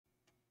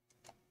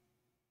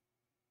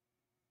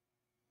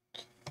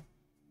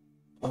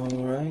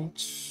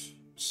Alright,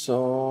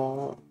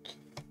 so...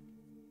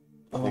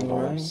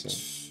 Alright,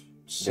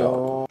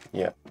 so...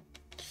 Yeah.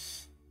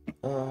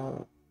 Uh,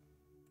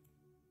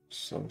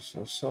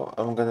 so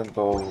I'm gonna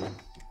go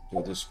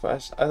do this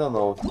quest. I don't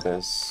know if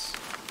this...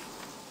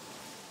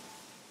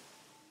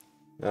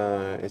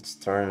 it's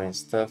turn and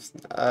stuff.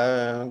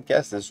 I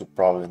guess this will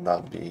probably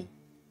not be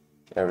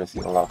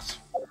everything unlocked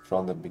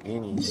from the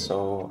beginning,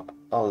 so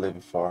I'll leave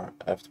it for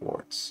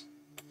afterwards.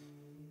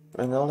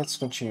 And now let's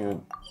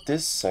continue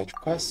this side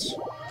quest.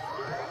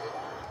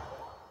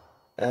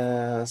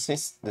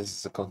 Since this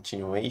is a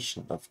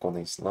continuation of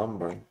Golden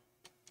Slumber,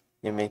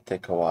 it may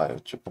take a while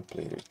to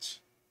complete it.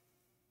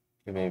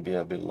 It may be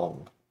a bit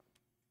long,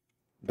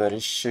 but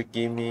it should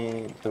give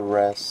me the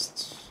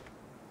rest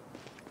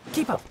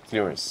of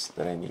clearance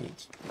that I need.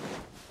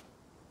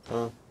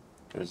 Oh,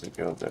 there's a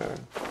girl there.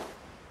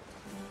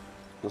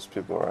 Those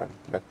people are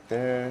back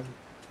there.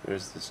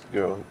 There's this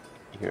girl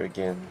here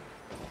again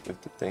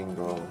with the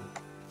tango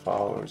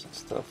flowers and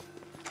stuff.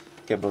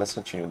 Okay, but let's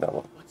continue that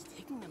one. What's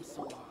taking them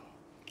so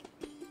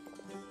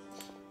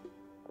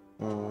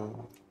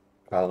long?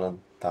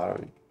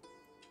 Kalantari.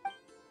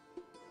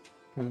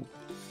 That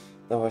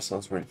voice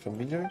sounds really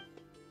familiar.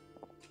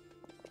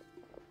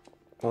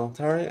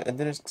 Kalantari, I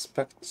didn't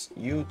expect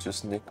you to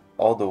sneak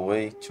all the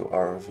way to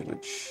our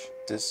village.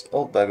 This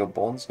old bag of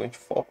bones is going to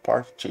fall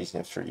apart chasing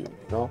after you,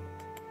 you know?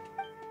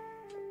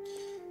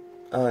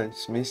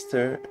 It's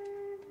Mr.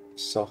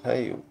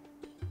 Sohail.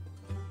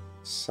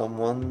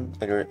 Someone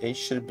at your age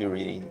should be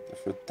reading the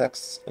few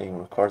texts and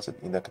recorded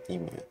in the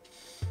academia.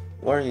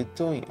 What are you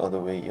doing all the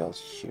way out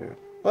here?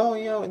 Well,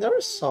 you know, we've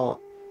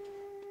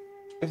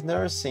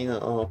never seen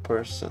an old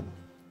person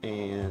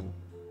in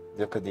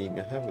the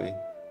academia, have we?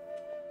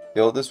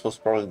 The oldest was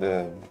probably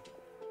the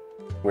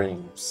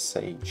green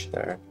sage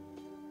there.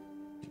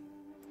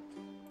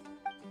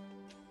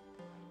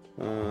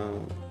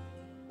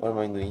 What am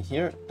I doing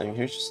here? I'm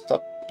here to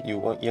stop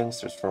you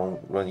youngsters from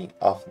running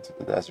off into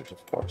the desert,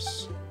 of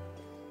course.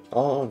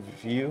 All of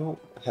you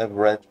have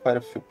read quite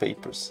a few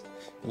papers,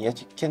 and yet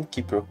you can't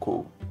keep your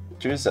cool.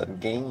 Teresa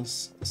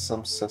gains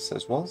some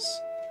success once,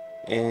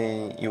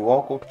 and you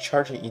all go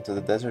charging into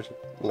the desert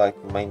like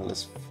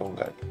mindless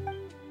fungi.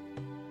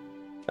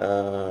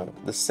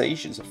 The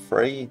sage is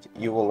afraid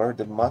you will learn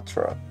the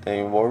mantra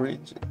and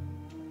worried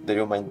that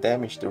you might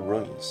damage the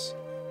ruins.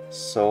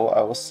 So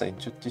I was sent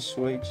to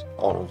dissuade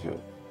all of you.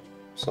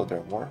 So there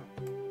are more.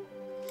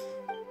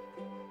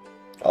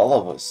 All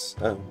of us,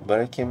 but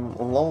I came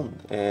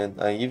alone, and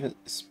I even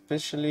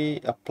especially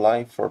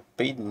applied for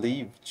paid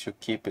leave to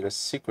keep it a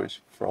secret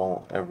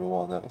from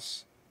everyone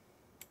else.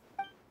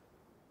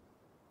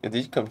 You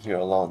did come here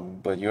alone,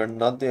 but you're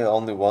not the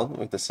only one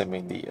with the same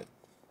idea.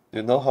 Do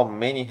you know how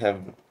many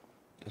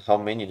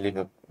leave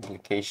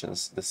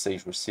applications the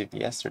sage received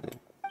yesterday?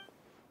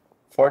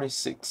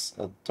 46,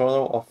 a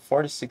total of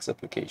 46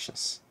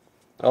 applications.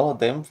 All of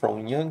them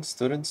from young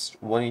students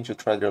wanting to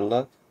try their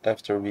luck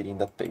after reading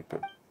that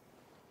paper.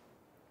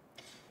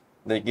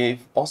 They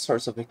gave all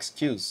sorts of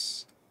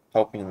excuses,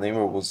 helping a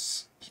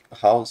neighbor's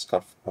house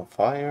caught on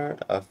fire,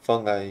 a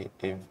fungi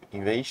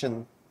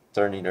invasion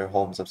turning their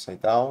homes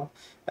upside down,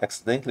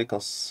 accidentally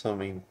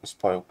consuming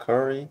spoiled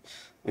curry.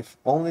 If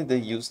only they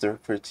used their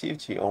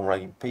creativity on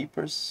writing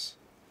papers.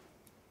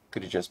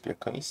 Could it just be a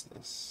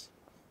coincidence?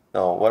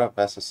 No, what a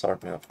vast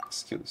assortment of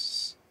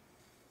excuses.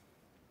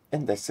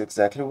 And that's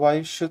exactly why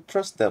you should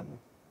trust them.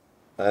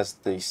 As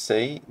they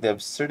say, the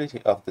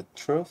absurdity of the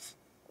truth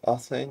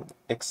often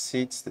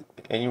exceeds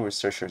any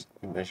researcher's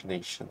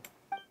imagination.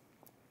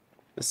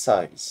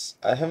 Besides,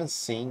 I haven't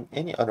seen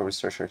any other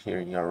researcher here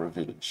in our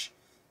village,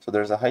 so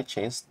there's a high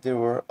chance they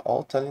were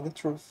all telling the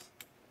truth.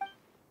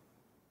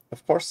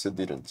 Of course you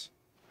didn't.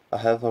 I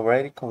have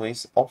already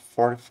convinced all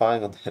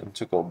 45 of them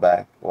to go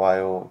back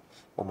while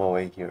on my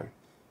way here.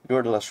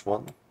 You're the last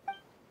one.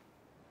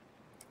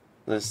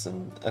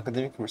 Listen,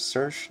 academic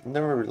research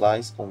never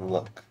relies on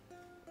luck.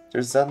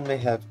 Terzan may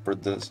have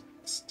produced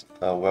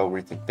a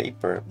well-written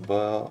paper,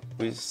 but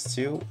we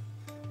still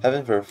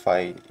haven't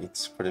verified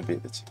its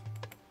credibility.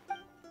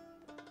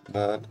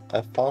 But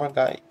I found a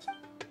guide.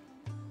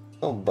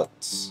 No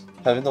buts.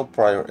 Having no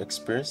prior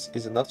experience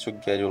is enough to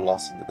get you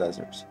lost in the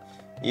desert.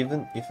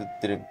 Even if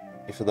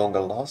you don't get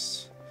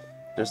lost,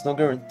 there's no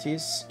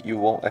guarantees you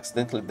won't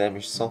accidentally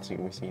damage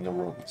something within the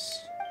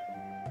ruins.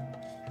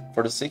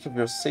 For the sake of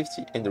your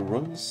safety and the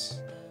ruins,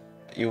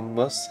 you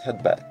must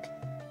head back.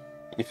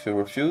 If you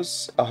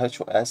refuse, I'll have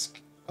to ask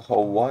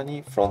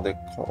Hawani from the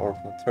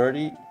Corporal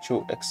 30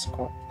 to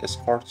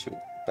escort you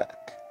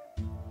back.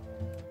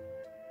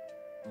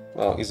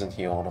 Well, isn't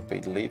he on a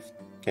paid leave?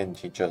 Can't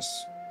he just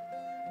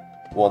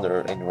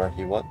wander anywhere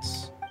he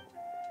wants?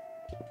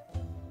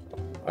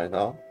 Right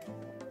now?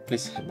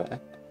 Please head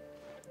back.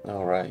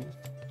 Alright.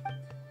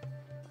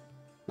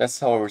 That's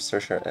how a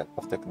researcher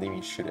of the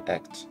academy should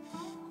act.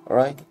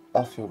 Alright,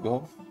 off you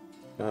go.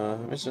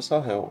 Mr.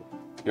 Sahel,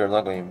 you're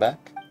not going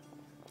back?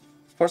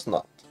 Of course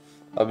not.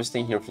 I'll be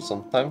staying here for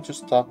some time to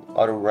stop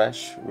other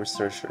rash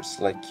researchers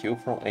like you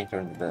from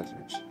entering the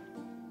desert.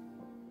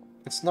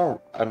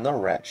 I'm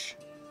not rash.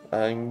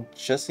 I'm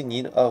just in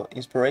need of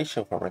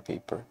inspiration for my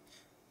paper.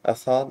 I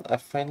thought I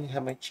finally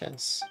had my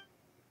chance.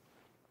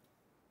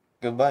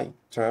 Goodbye,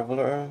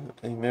 traveler,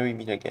 and may we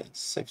meet again.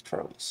 Safe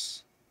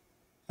travels.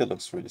 He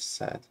looks really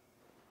sad.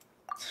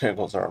 There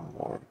goes our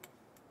more.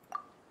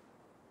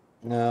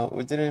 No,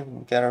 we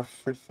didn't get our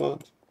free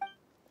food.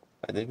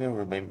 I didn't even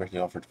remember he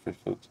offered free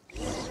food.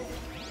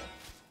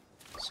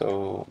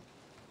 So,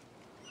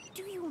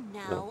 Do you no.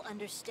 now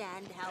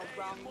understand how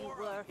wrong you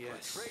were?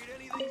 Yes,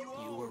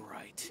 you were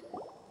right.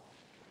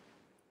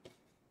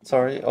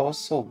 Sorry, I was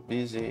so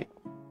busy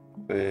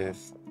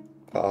with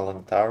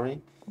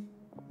Kalantari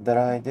that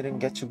I didn't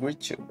get to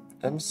greet you.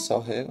 I'm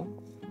Sohail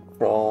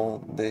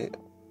from the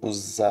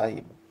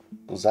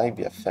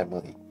Uzaibia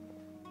family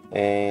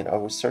and a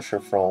researcher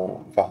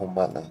from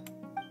Vahumana.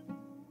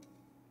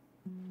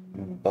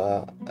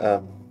 But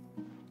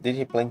did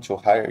he plan to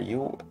hire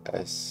you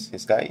as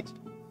his guide?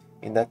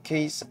 In that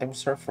case, I'm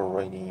sorry for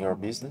ruining your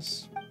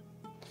business.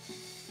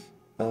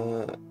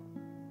 Uh,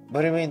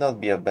 but it may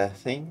not be a bad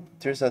thing.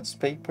 Tirzat's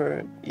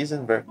paper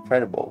isn't very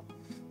credible,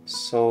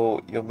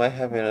 so you might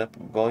have ended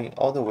up going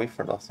all the way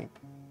for nothing.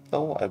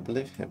 No, I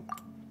believe him.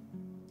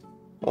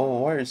 Oh,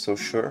 why are you so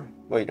sure?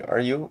 Wait, are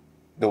you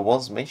the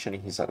ones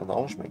mentioning his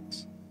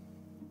acknowledgements?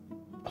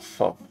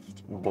 Oh,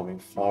 blooming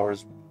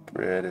flowers,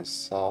 bread and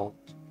salt.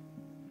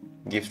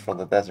 Gift from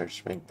the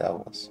desert, maybe that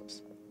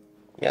was.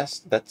 Yes,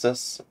 that's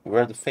us.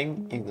 We're the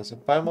famed Ignis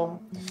and Paimon,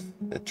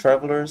 the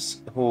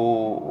travelers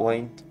who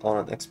went on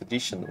an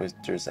expedition with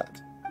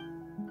Tirzat.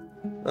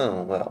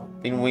 Oh, well,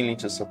 being willing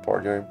to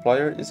support your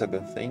employer is a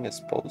good thing, I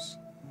suppose.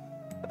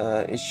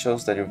 It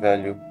shows that you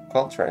value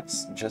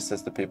contracts just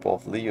as the people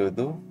of Leo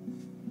do,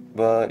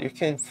 but you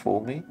can't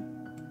fool me.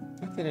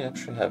 I didn't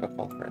actually have a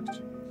contract.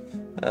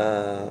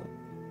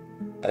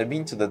 I've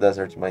been to the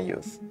desert in my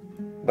youth,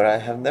 but I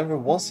have never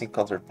once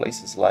encountered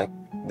places like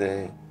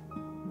the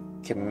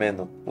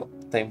Kemeno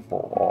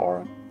Temple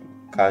or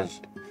Kaj.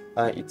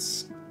 I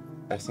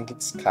think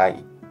it's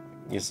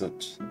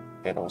khaj-nisut,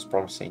 and I was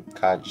probably saying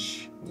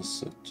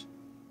khaj-nisut,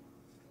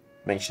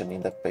 mentioned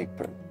in the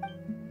paper.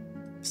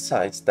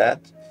 Besides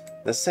that,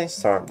 the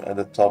sandstorm at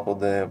the top of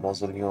the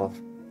mausoleum of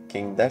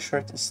King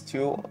Dashart is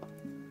still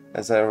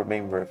as I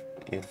remember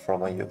it from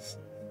my youth.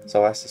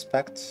 So I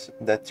suspect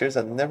that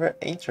Tirza never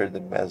entered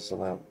the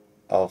mausoleum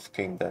of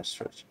King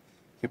Dashart.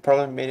 He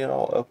probably made it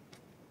all up.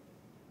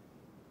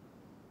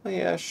 Oh,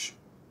 yeah,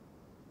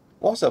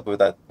 what's up with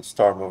that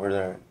storm over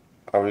there?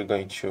 Are we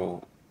going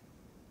to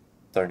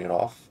turn it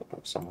off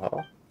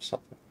somehow?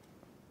 Something.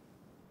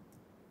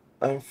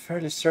 I'm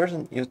fairly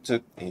certain you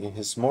took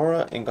his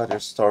Mora and got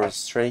your story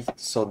straight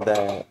so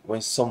that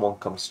when someone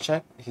comes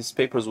check, his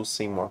papers will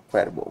seem more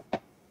credible.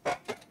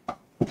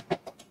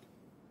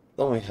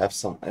 Don't we have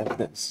some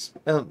evidence?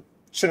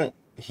 Shouldn't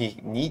he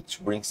need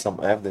to bring some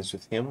evidence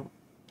with him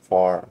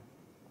for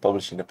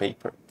publishing the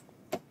paper?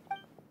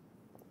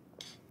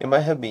 It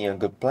might have been a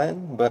good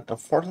plan, but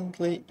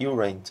unfortunately you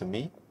ran into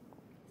me.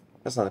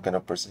 That's not the kind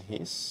of person he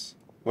is.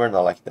 We're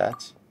not like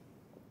that.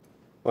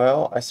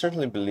 Well, I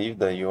certainly believe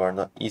that you are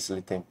not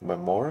easily tempted by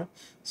Mora,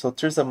 so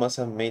Tirza must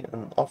have made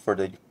an offer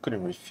that you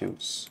couldn't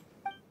refuse.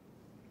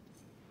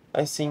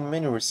 I've seen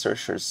many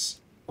researchers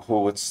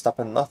who would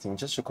stop at nothing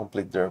just to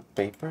complete their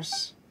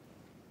papers.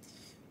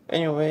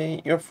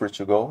 Anyway, you're free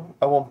to go.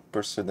 I won't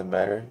pursue the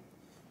matter.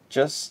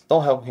 Just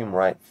don't help him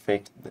write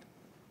fake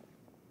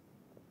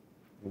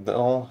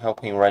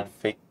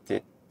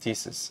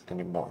thesis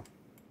anymore.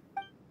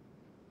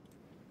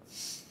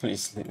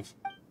 Please leave.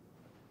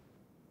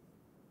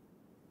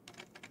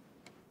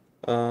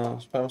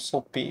 I'm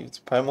so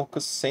peeved. Paimon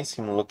could sense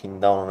him looking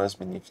down on us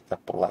beneath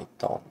that polite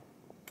tone.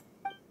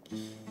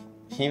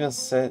 He even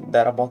said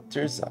that about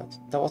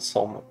Tirzat. That was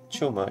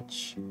too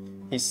much.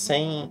 He's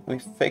saying we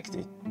faked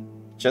it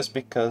just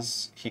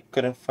because he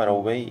couldn't find a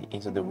way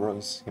into the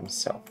ruins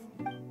himself.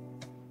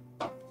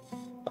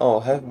 Oh,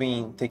 have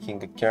been taking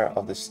care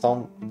of the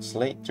stone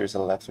slate Tirza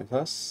left with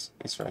us.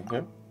 It's right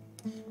here.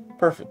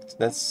 Perfect,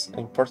 that's an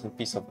important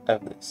piece of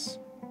evidence.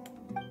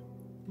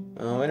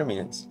 Wait a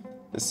minute.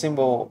 The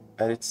symbol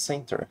at its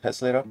center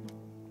has lit up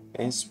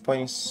and it's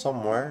pointing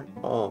somewhere.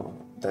 Oh,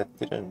 that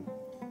didn't.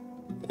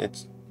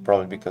 It's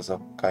probably because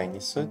of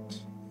khaj-nisut.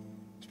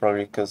 It's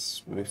probably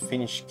because we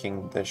finished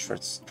King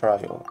Deshart's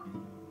trial.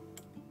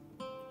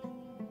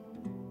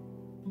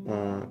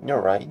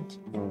 You're right.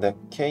 In that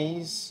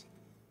case,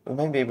 we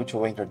might be able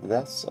to enter the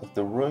depths of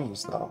the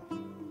ruins now.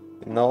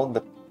 You know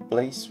the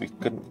place we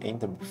couldn't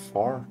enter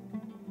before?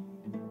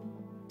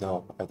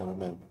 No, I don't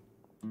remember.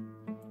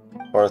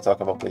 Or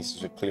talking about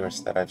places with clearance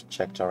that I've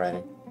checked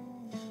already.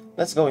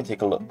 Let's go and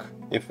take a look.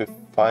 If we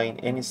find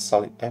any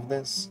solid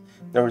evidence,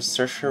 the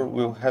researcher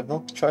will have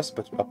no choice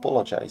but to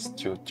apologize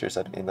to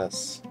Tirzat and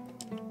us.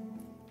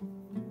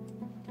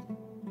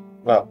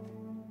 Well,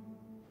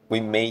 we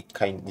made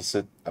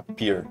khaj-nisut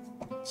appear.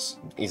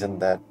 Isn't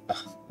that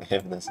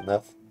evidence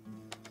enough?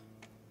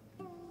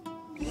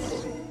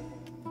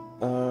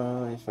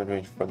 If I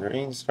read further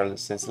in, Scarlet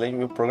Sense later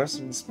will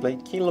progressively display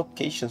key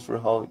locations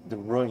throughout the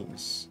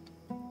ruins.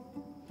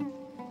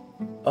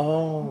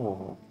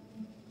 Oh,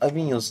 I've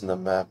been using the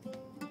map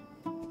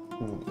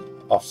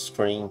off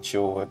screen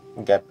to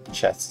get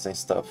chests and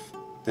stuff.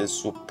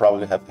 This would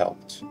probably have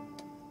helped.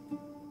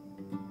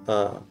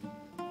 Yes.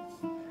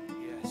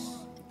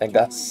 I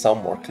got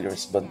some more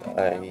clears, but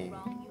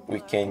we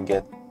can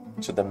get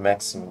to the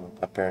maximum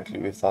apparently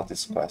without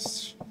this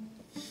quest.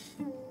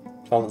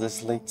 Follow the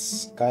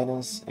slate's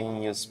guidance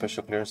and use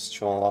special clears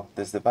to unlock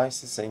these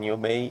devices, and you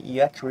may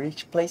yet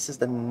reach places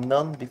that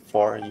none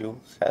before you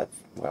have,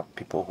 well,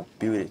 people who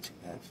built it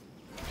have.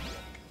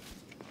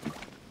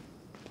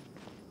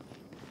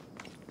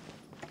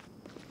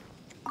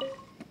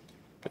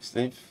 Please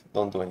leave,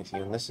 don't do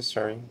anything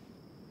unnecessary.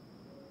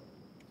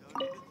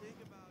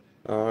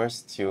 We're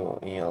still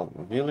in a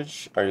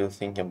village. Are you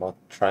thinking about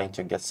trying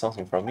to get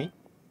something from me?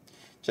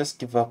 Just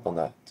give up on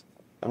that.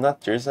 I'm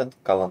not Tirzad,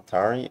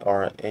 Kalantari,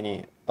 or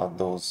any of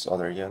those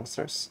other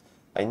youngsters.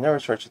 I never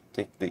try to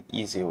take the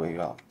easy way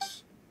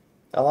out.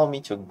 Allow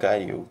me to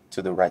guide you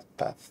to the right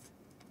path.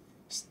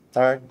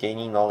 Start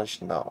gaining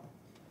knowledge now.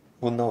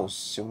 Who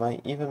knows, you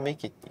might even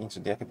make it into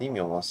the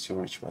academia once you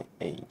reach my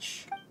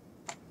age.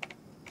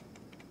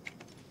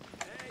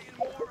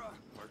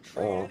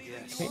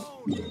 Okay.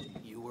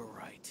 You were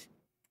right.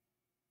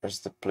 Where's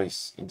the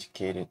place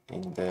indicated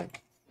in the...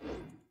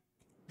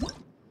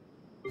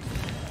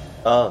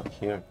 Ah,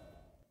 here.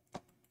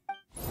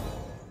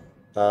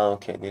 Ah,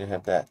 okay, didn't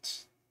have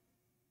that.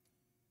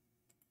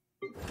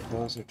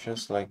 Those are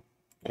just like...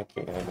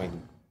 Okay, I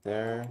went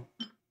there.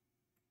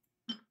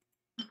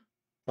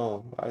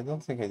 Oh, I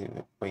don't think I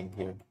did went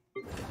here.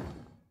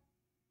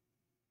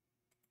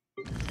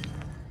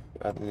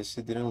 At least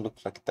it didn't look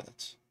like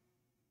that.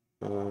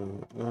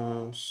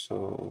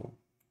 So...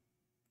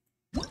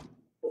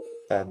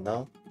 That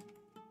now?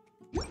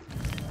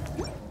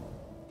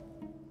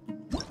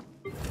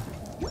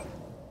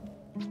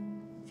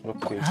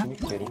 Location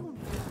indicating.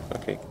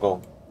 Okay,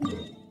 go.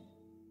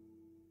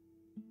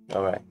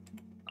 Alright.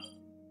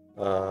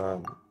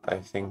 I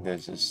think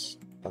this is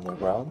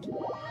underground.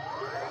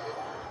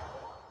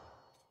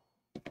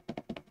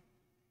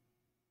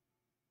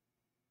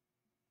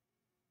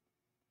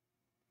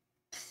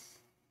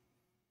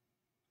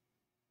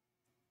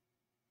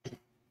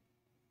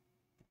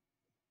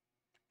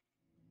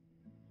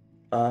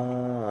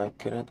 Ah, I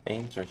couldn't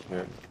enter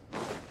here.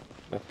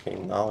 Okay,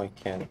 now I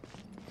can.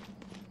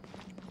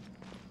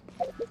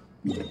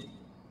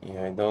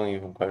 Yeah, I don't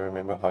even quite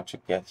remember how to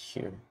get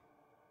here.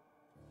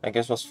 I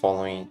guess was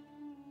following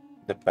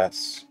the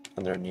paths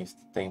underneath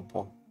the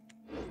temple.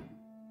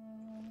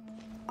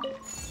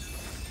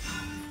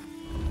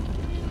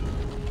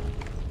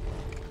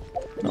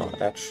 No,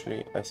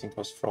 actually, I think it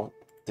was from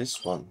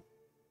this one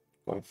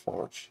going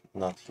forward,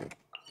 not here.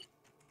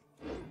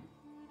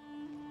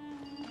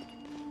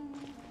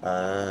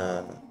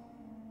 Ah.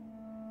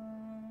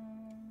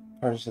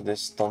 According to the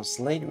stone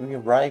slate, we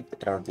arrived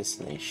at our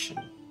destination.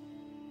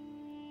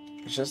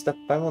 It's just that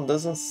Paimon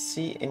doesn't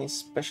see any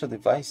special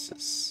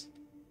devices.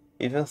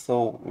 Even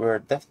though we're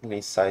definitely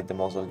inside the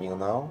mausoleum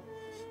now.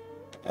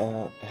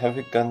 Have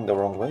we gone the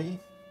wrong way?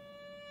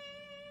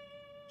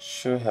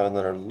 Should we have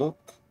another look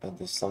at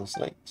the stone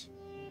slate?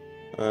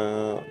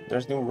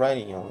 There's new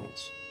writing on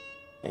it,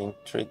 and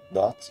 3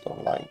 dots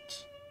of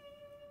light.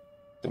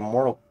 The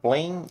mortal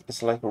plane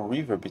is like a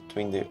river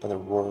between the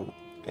underworld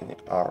and the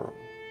arrow.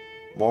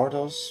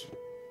 Mortals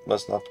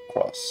must not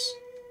cross,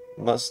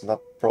 must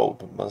not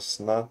probe, must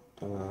not.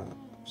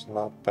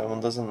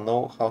 Paimon doesn't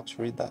know how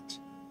to read that,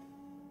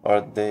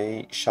 or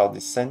they shall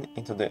descend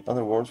into the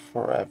underworld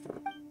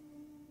forever.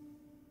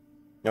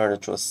 In order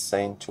to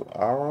ascend to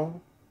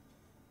arrow,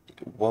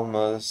 one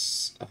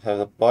must have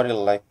a body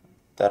like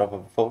that of a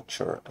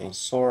vulture and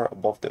soar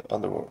above the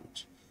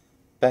underworld.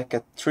 Back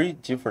at 3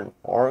 different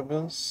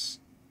organs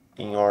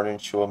in order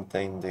to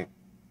obtain the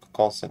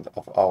consent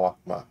of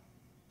Al-Ahmar,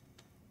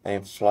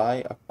 and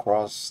fly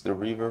across the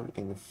river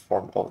in the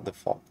form of the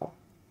falcon.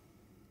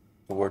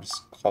 The word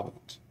is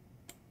covet.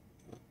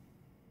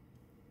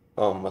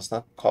 Oh, must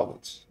not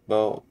covet.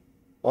 But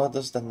what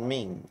does that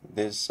mean?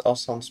 This all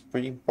sounds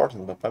pretty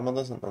important, but Paimon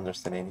doesn't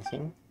understand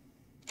anything.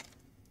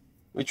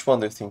 Which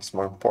one do you think is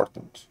more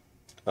important?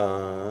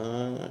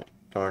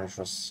 Orange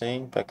was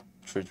saying, pack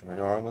 3 different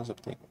organs,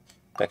 obtain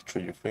pack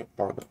 3 different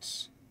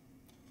organs.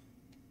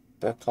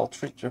 Pack out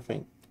 3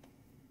 different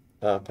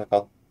pack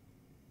out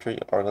 3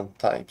 organ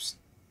types.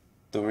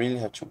 Do we really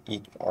have to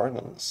eat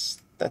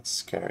organs? That's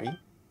scary.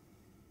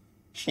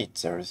 She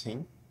eats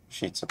everything.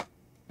 She eats a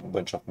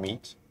bunch of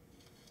meat.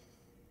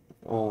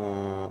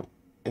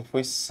 If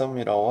we sum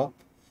it all up,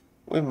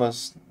 we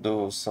must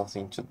do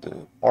something to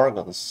the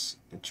organs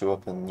to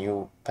open a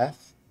new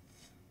path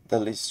that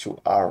leads to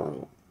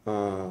Arrow.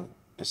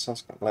 It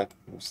sounds like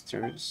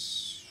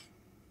mysterious.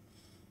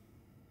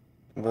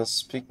 But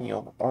speaking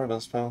of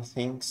organs, Paimon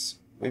thinks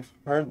we've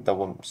heard that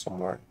one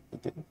somewhere.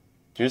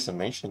 Tirza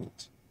mentioned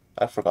it.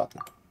 I've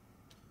forgotten.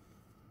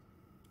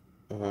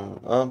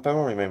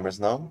 Paimon remembers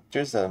now.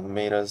 Tirza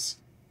made us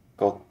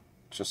go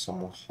to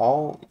some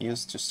hall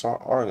used to store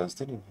organs,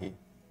 didn't he?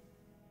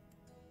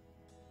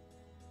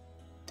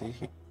 Did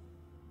he?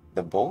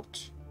 The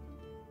boat?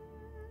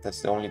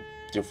 That's the only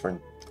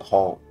different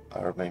hall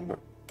I remember.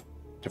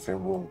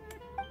 Different room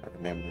I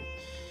remember.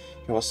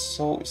 He was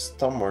so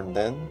stubborn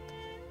then.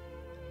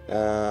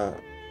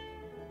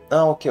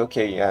 Oh,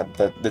 okay, yeah,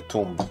 the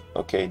tomb.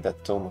 Okay,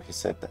 that tomb, he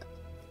said that.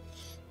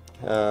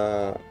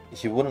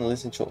 He wouldn't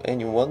listen to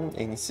anyone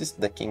and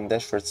insisted that King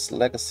Dashworth's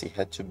legacy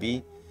had to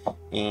be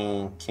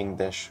in King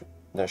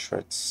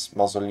Dashworth's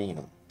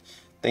mausoleum.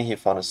 Then he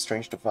found a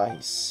strange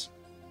device.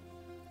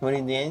 But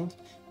in the end,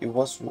 it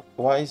was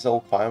wise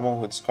old Paimon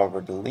who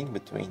discovered the link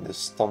between the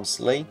stone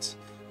slate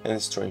and the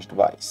strange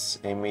device,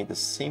 and made the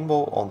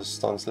symbol on the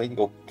stone slate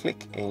go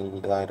click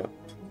and light up.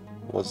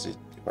 Was it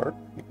her?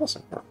 It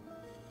wasn't her.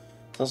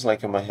 Sounds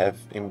like I might have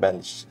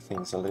embellished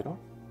things a little.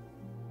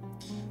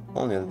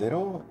 Only a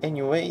little.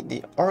 Anyway,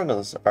 the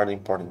organs are the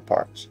important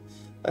part.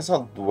 Let's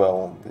not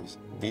dwell on these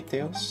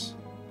details.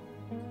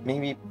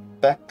 Maybe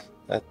back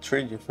at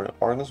 3 different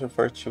organs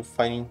refer to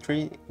finding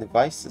 3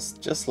 devices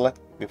just like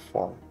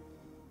before.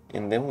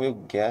 And then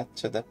we'll get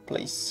to that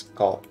place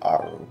called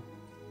Aru.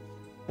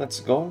 Let's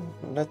go.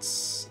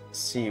 Let's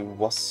see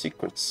what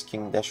secrets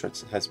King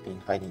Dashworth has been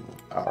hiding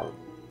in Aru.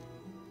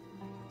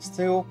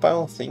 Still,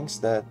 Paimon thinks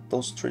that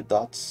those 3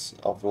 dots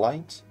of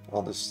light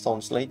on the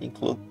stone slate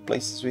include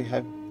places we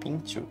have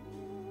been to.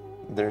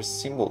 Their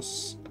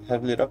symbols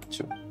have lit up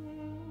to.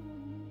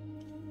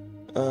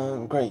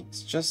 Great.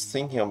 Just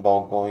thinking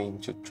about going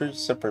to 3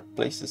 separate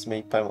places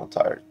made Paimon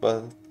tired,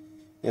 but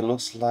it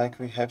looks like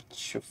we have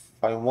to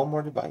find one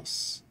more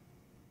device.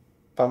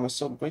 Paimon is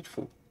so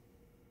grateful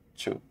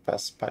to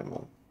pass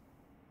Paimon.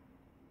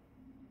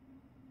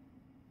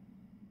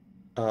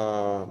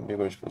 Be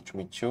grateful to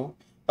me too.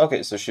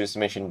 Okay, so she's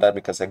mentioning that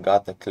because I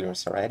got the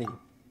clearance already.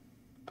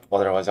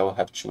 Otherwise, I will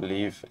have to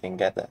leave and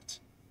get that.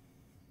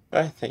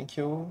 Alright, thank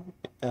you.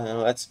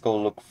 Let's go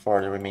look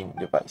for the remaining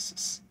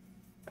devices.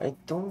 I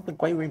don't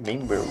quite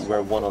remember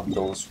where one of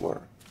those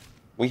were.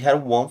 We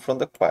had one from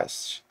the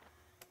quest.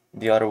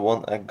 The other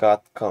one I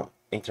got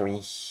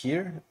entering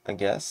here, I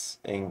guess,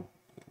 and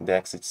the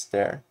exit's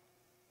there.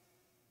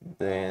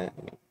 Then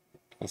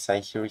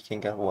inside here we can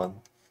get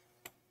one.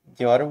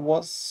 The other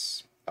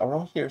was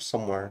around here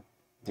somewhere,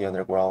 the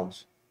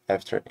underground,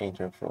 after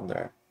entering from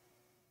there.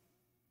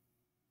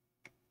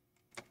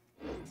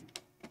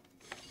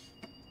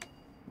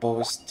 But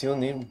we still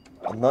need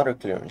another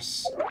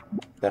clearance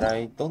that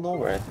I don't know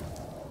where I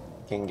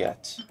can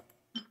get.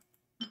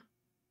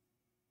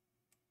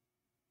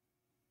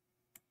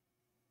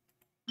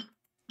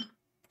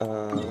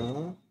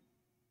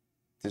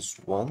 This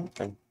one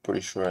I'm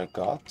pretty sure I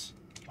got.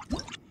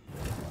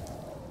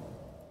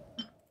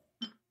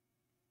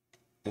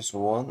 This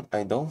one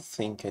I don't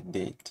think I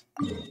did.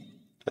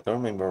 I don't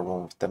remember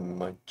one with that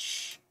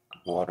much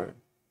water.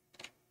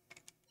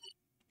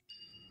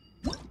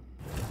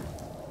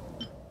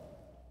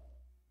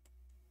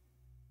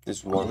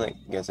 This one I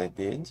guess I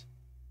did.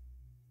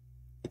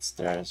 It's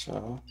there as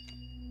well.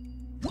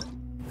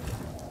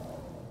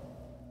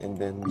 And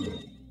then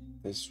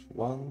this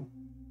one.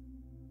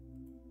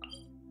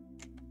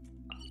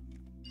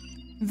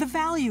 The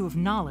value of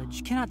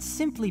knowledge cannot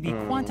simply be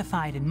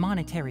quantified in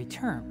monetary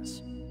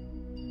terms.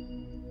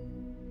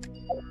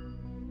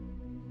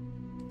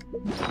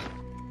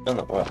 Oh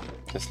no, well,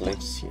 this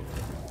lake's here.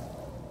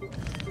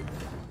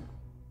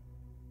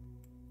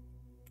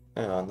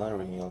 Yeah, not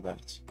reading all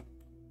that.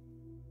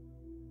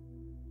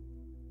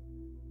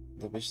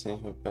 The beach thing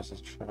who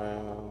passes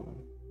trial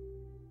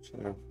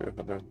should repair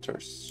for their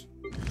thirst.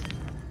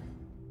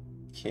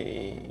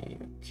 Okay.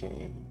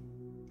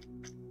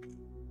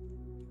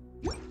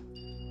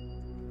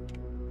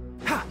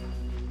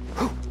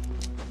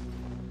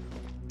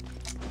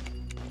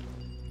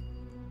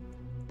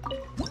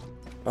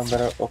 I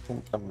better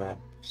open a map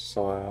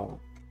so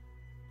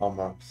I'll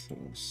mark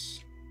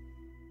things.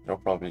 There are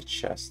probably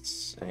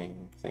chests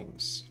and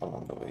things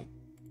along the way.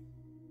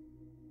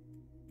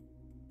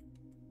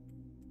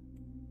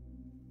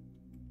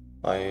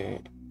 I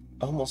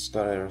almost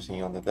got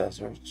everything on the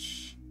desert.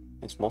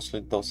 It's mostly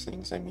those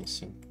things I'm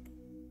missing.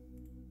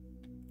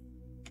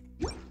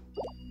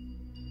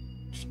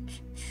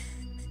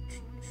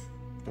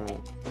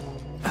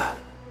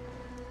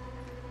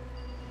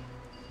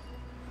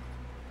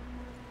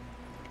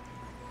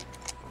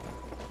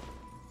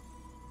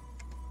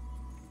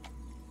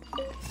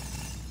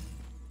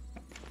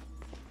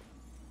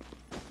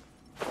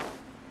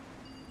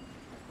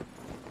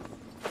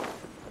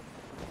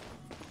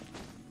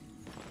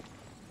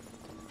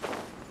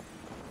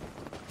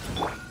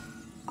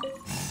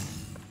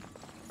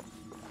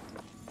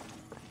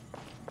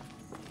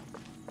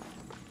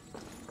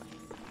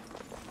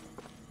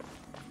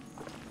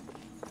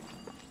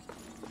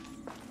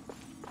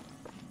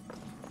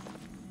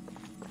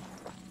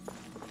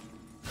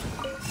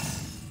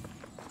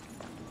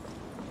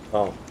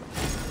 Oh.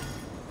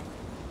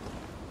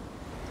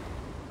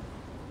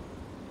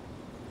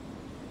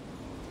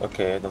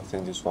 Okay, I don't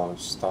think this one will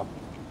stop.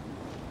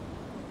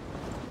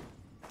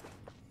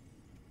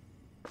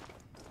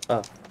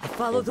 Ah,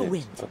 Follow the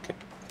wind. Okay.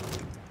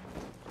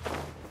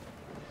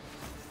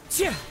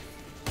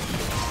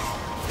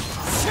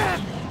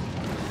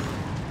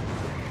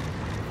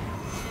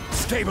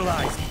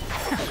 Stabilize!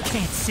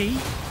 Can't see?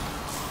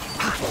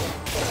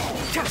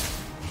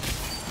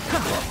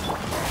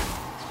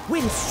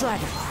 Wind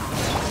Strider.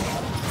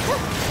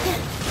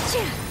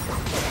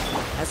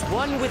 As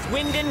one with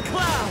wind and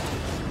cloud.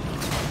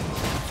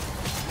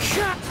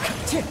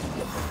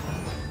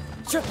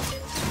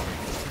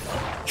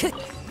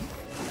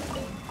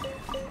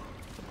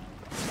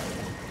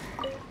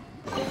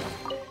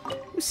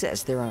 Who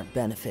says there aren't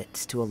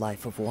benefits to a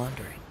life of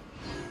wandering?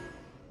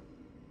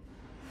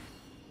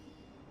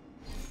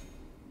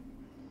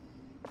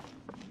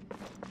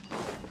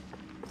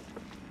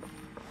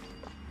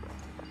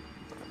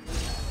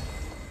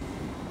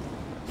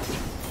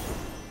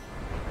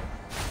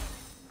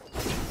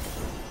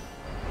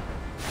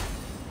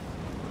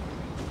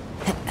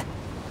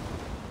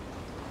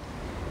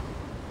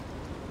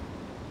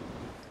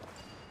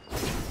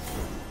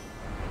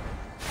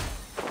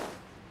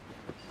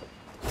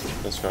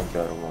 Let's grab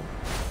the other one.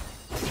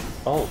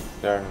 Oh,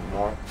 there are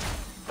more.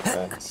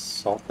 Let's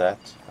solve that.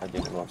 I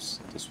didn't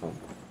lost this one.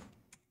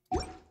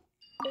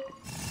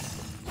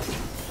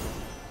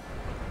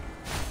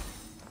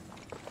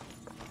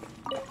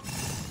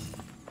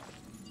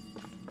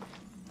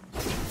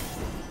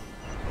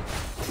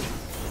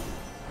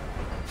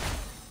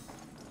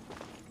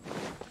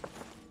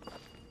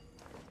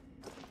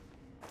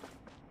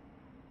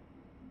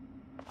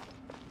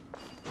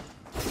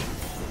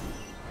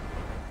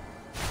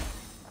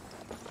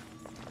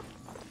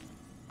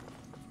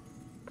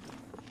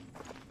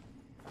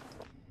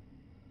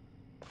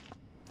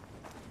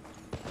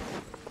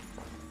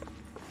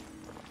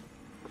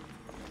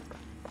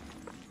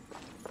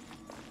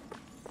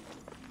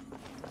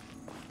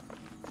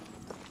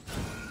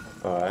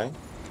 Alright,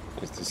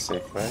 is this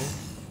safe, right?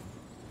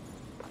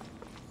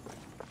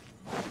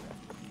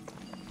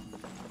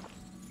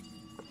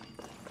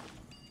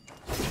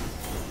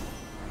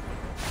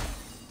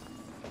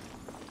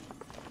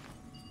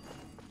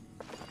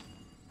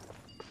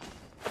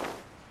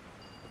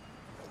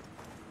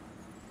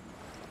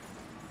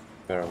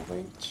 Better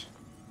wait.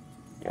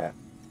 Yeah.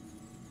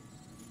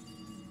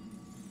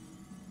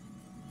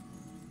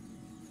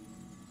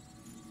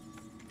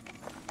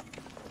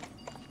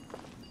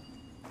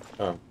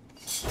 Oh.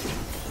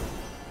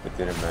 It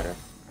didn't matter.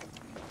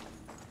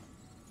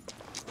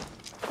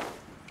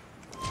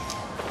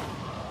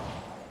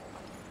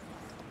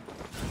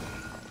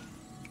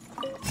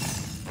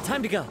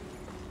 Time to go.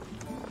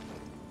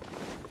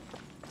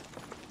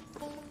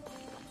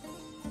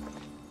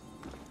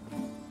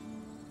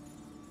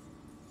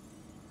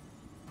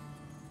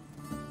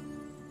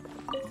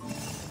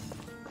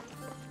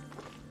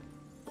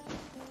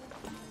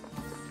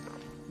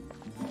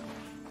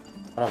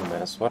 What a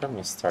mess. What am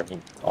I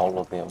starting? All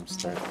of them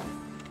starting.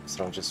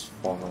 So I'm just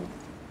following.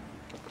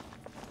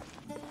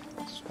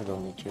 So I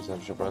don't need to use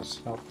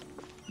algebra's help.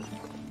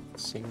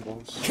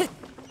 Symbols.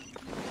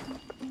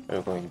 Are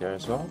you going there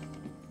as well?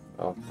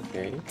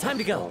 Okay. Time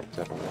to go.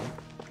 So, that one.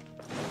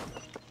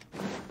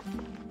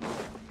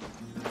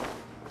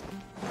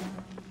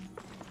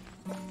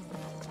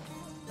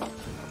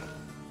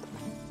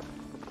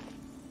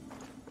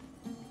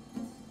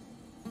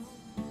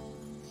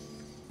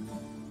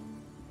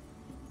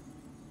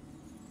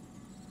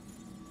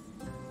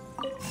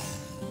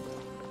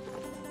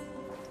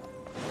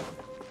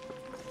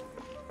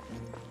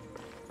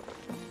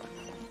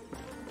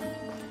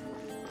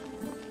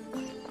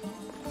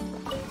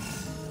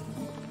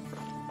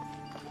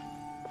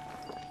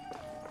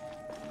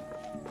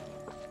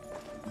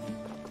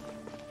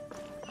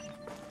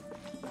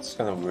 It's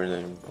kind of weird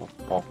that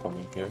you're all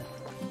coming here.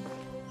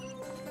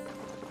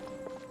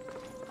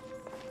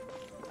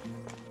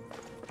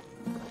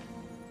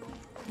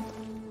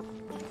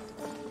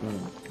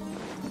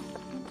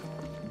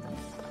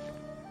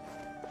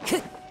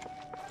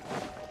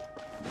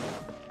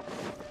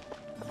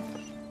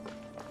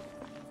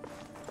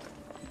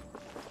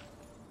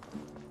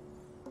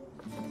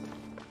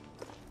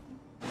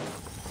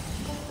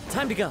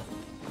 Time to go.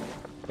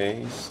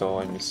 Okay, so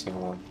I'm missing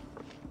one.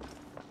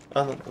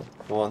 Oh, no,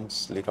 the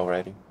one's lit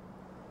already.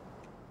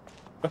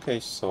 Okay,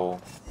 so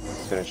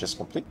did I just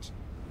complete?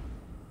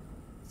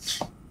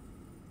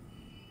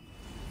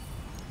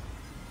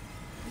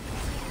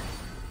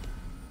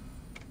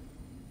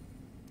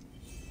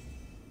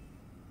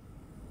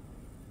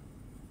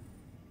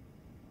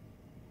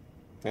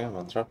 Damn,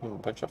 I'm dropping a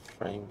bunch of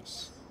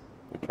frames.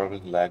 We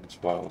probably lagged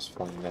while I was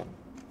filming them.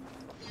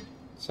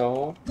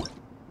 So,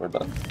 we're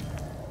done.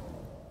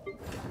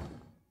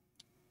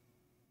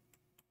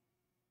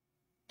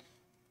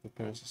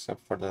 Appears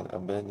except for the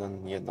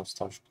abandoned yet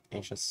nostalgic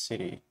ancient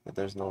city that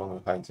there's no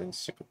longer hides any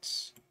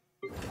secrets.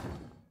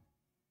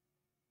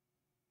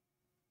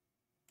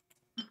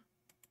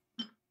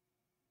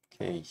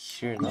 Okay,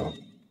 here now.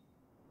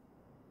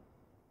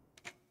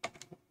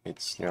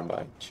 It's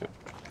nearby too.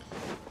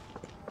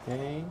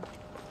 Okay.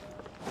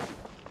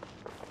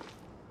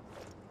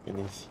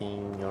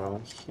 Anything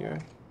around here?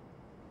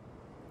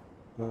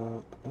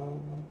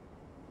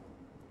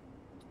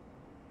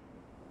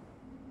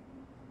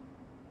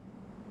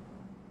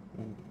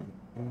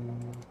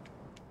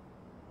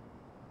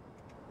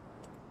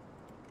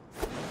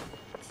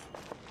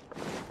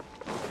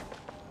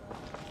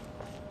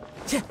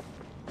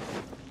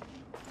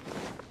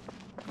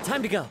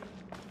 Time to go.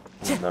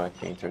 Now I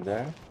can enter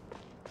there.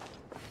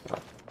 Oh,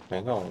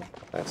 hang on,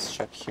 let's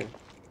check here.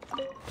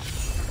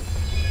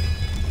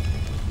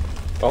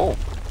 Oh!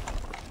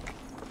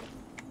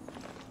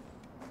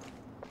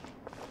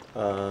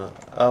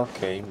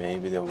 Okay,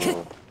 maybe they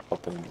will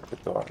open the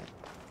door.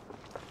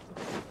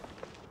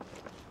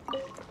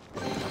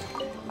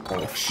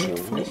 A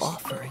fateful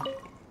offering.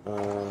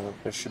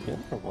 There should be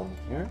another one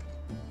here.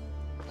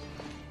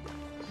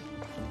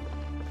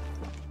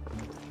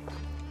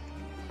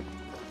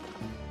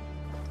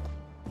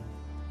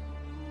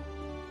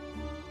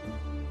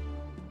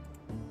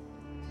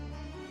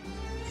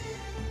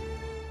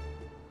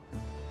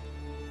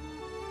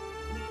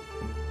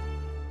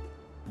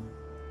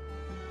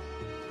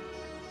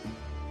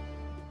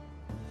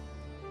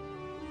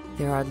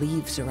 There are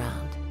leaves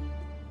around,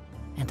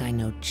 and I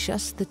know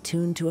just the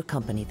tune to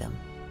accompany them,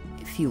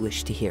 if you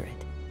wish to hear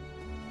it.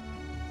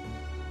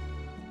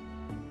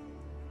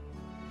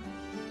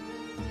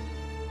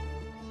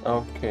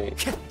 Okay,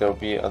 there'll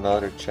be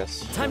another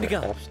chest here Time to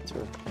go.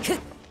 after.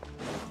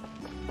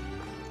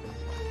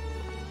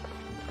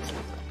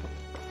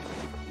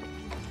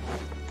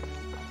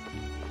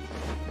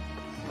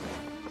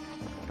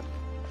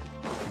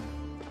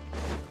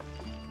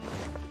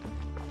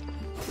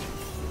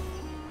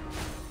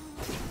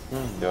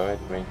 Go ahead,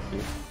 right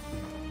here.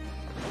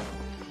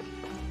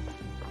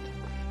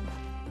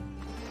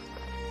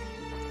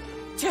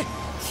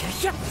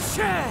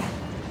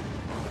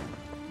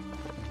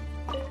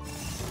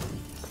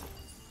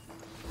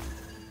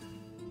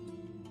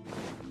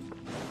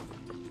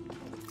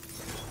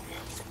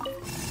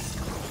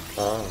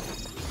 Oh.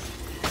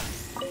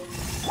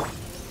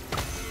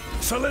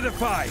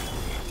 Solidify!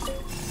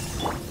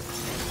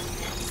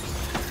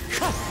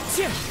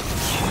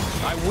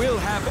 I will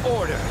have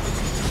order!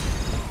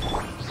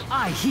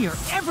 I hear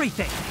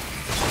everything!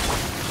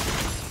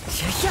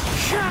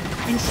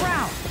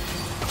 Enshroud!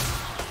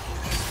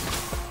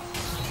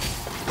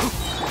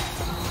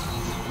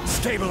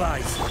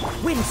 Stabilize!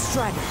 Wind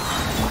Strider!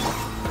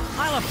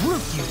 I'll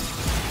uproot you!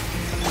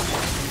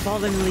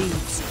 Fallen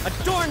leaves,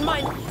 adorn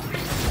my...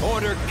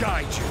 Order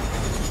guide you!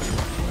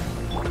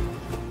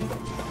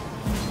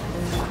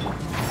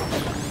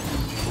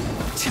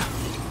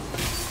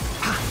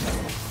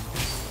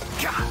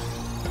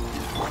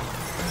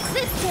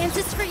 This dance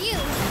is for you!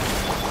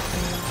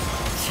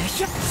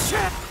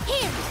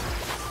 Here!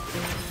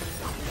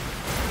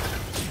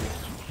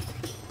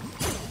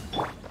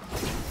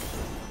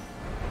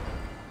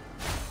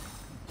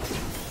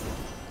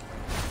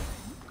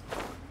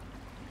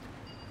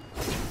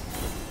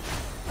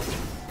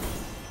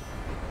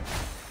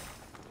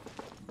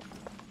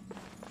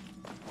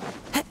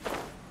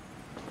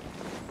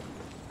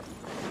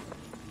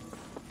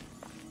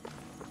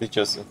 They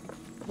just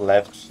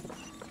left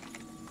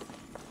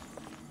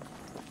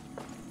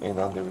and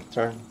on the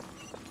return.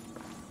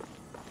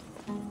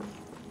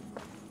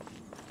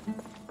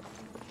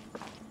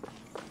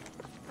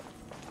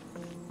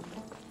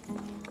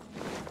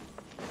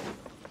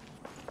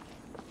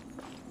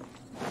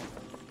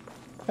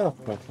 Kind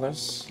of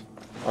pointless.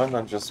 Why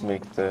not just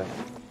make the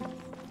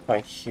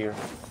fight here?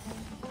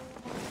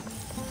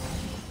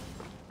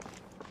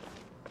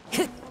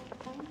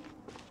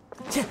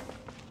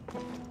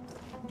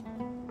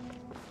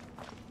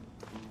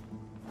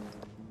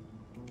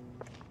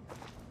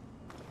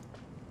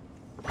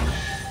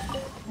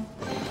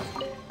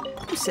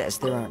 Who says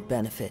there aren't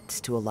benefits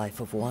to a life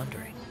of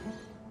wandering?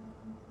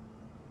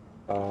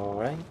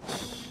 Alright,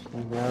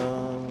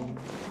 now...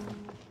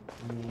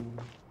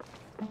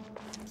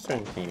 Is there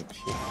anything up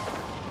here?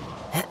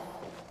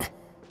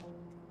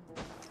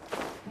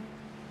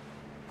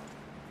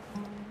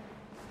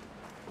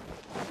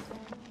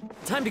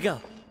 Time to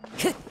go.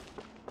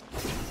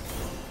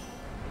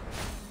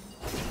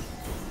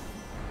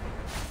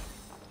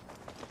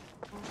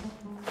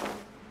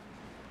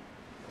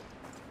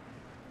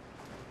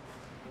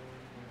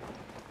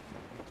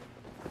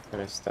 Can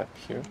I step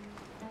here?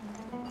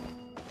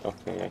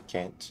 Okay, I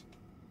can't.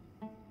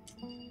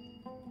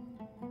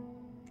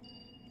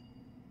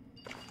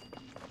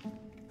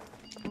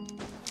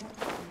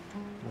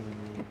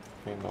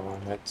 Hang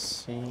on, let's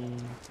see.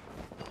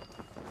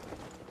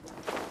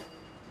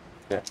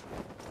 There.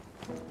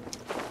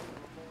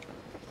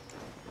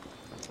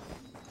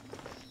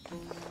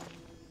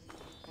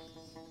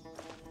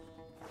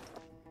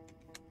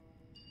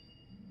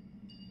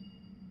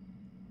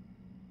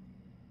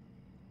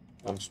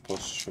 I'm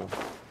supposed to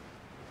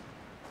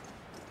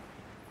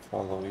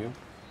follow you.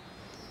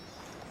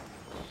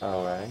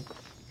 Alright.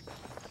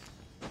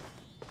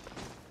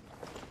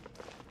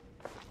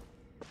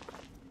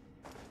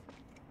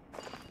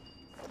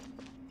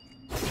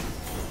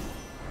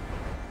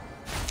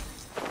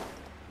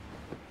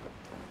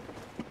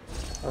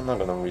 I'm not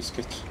gonna risk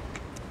it.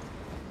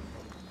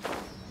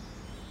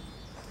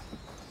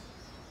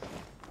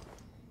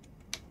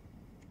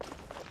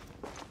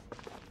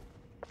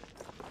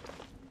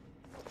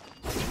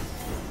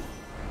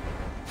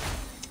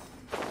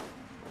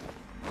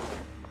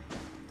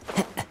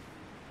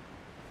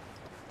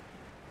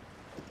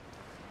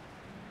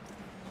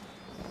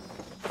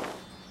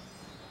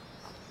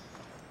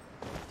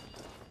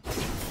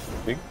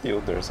 big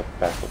deal there's a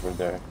path over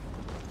there.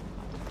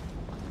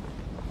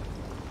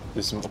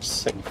 This is much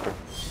safer.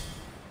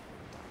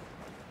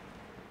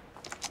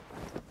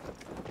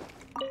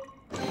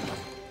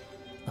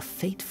 A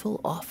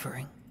fateful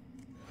offering.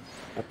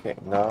 Okay,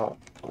 now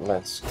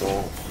let's go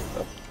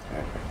up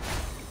there.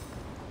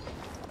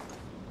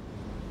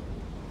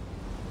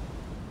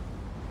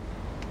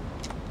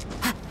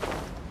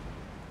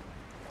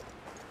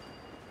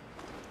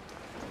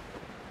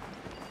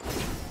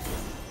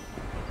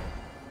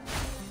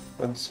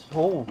 This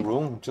whole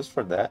room just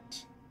for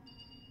that?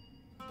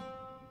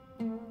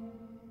 Kind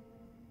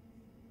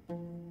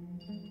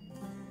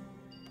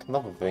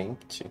of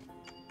empty.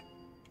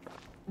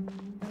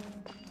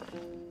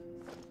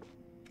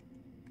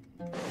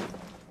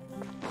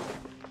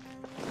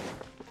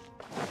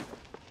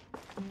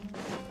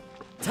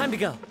 Time to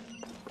go.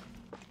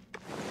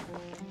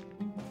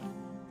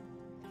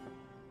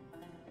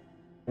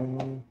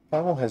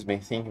 Paimon has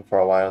been thinking for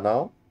a while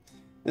now.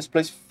 This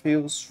place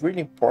feels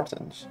really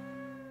important.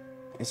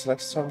 It's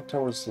like Storm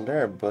Tower's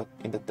lair, but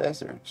in the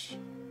desert.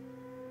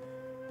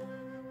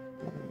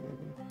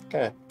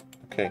 Okay.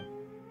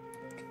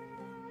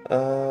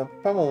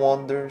 Paimon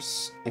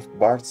wonders if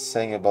Bart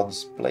sang about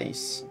this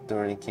place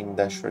during King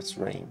Dashret's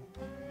reign.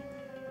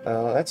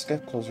 Let's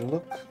get a closer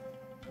look.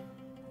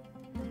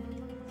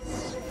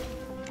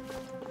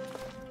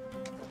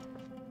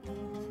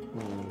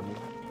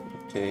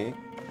 Okay,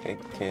 I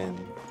can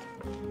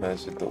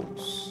measure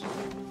those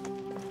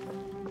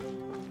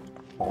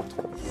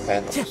altar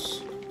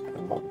panels.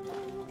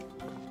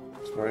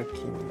 It's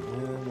working.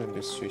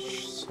 Maybe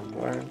switch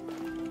somewhere.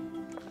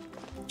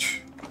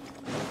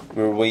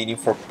 We're waiting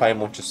for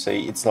Paimon to say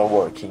it's not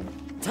working.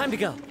 Time to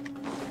go.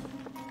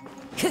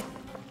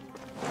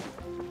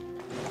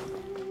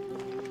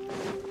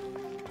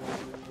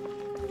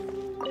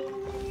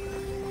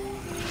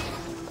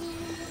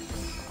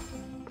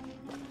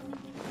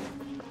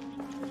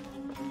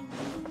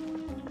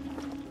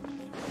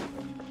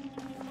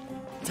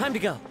 Time to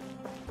go.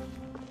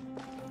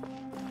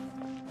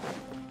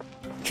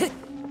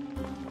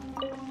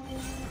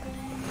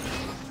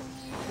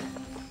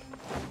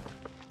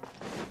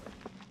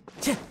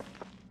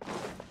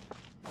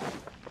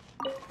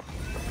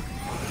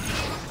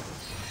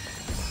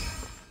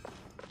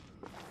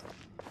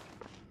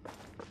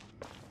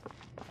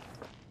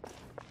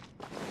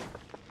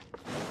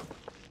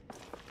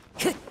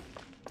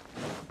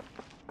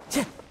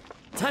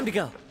 Time to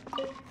go.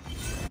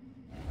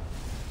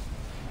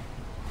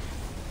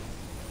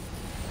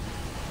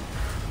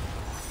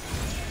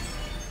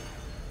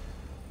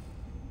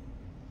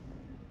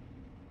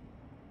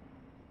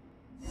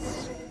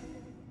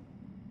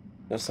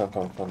 There's some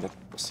coming from the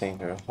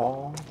center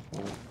hall.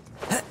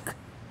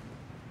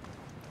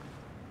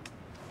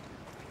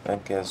 I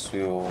guess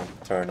we'll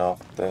turn off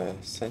the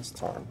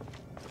sandstorm.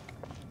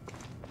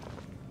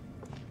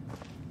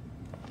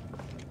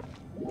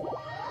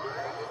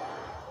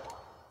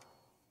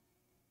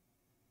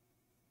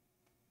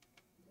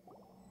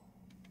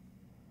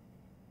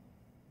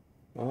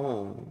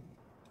 Oh,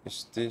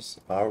 is this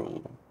our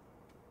room?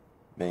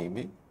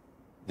 Maybe.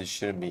 This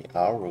shouldn't be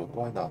our room.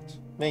 Why not?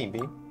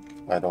 Maybe.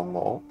 I don't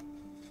know.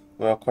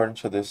 Well, according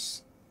to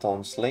this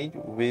stone slate,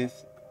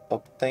 with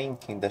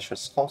obtained King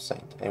Dasher's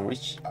consent and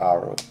reached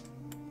our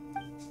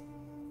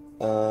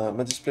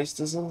but this place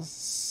doesn't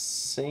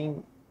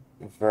seem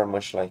very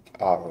much like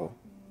Arrow.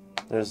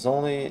 There's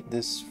only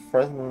this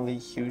frighteningly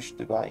huge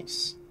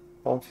device.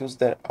 One feels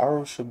that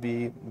Arrow should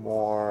be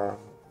more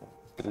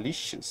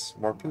delicious,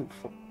 more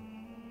beautiful.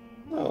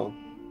 No,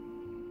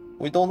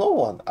 we don't know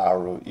what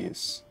Arrow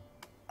is.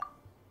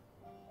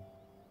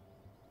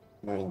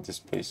 I mean, this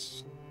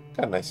place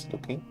kind of nice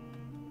looking.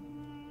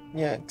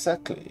 Yeah,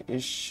 exactly.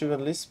 It should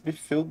at least be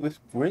filled with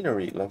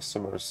greenery like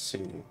Summer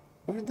City.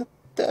 We're in the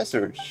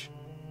desert.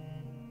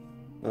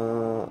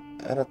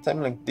 At a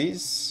time like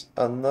this,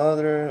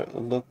 another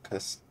look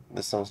at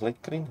the sounds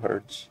like clean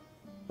hurt.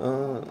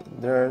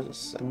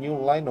 There's a new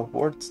line of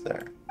words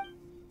there.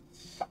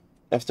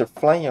 After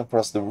flying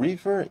across the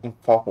river in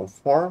falcon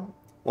form,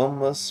 one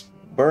must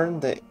burn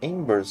the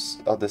embers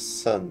of the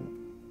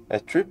sun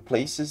at 3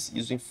 places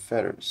using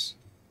feathers.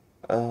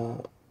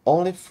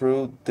 Only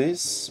through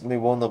this may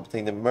one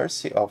obtain the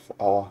mercy of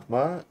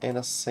Al-Ahmar and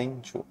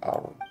ascend to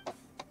Arrow.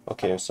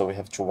 Okay, so we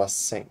have to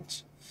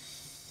ascend.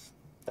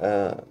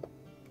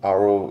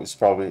 Arrow is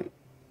probably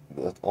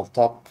on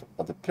top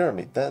of the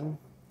pyramid. Then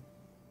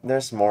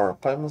there's more.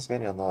 Paimon's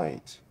getting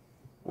annoyed.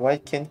 Why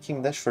can't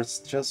King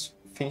Dashford just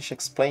finish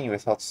explaining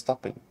without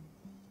stopping?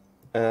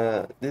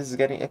 This is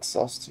getting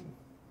exhausting.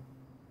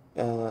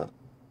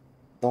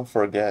 Don't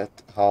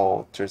forget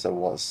how Teresa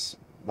was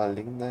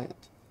malignant.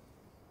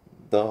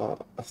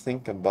 Don't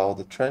think about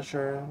the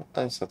treasure.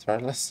 I'm so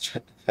tired. Let's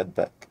head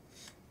back.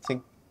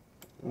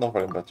 Don't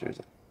forget about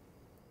Teresa.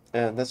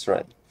 And that's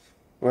right.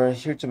 We're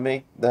here to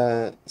make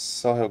the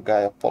Sohel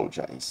guy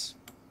apologize.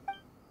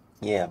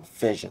 Yeah,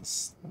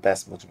 vengeance,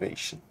 best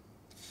motivation.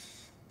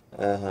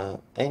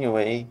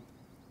 Anyway,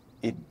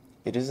 it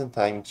isn't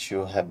time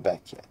to head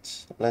back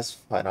yet. Let's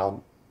find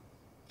out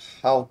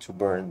how to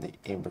burn the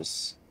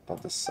embers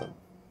of the sun.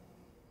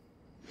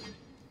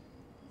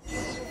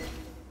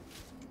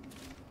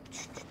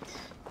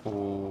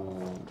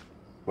 Ooh,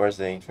 where's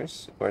the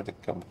entrance? Where they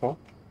come from?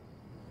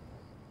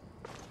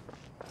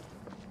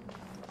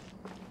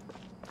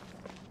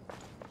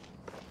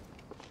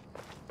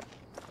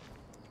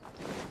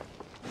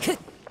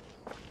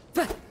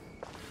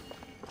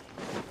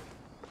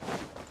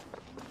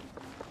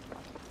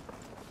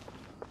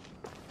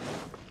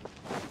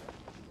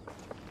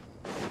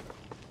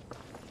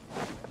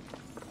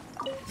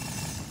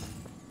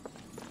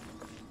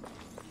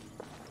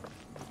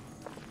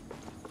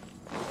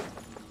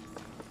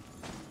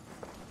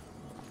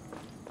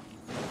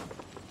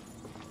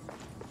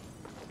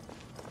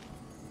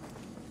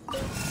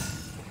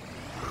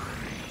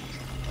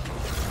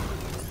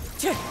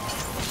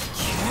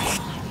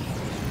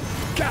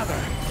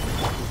 Gather!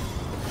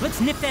 Let's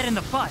nip that in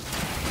the bud.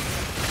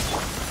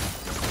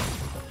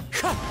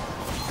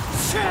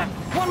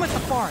 One with the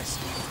forest.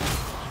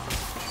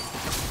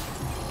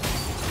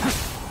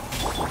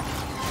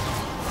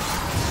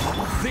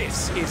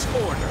 This is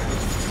order.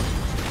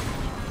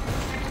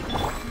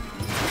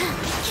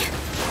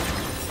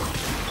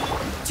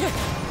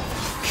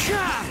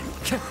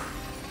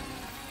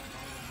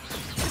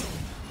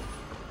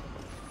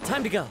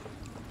 Time to go.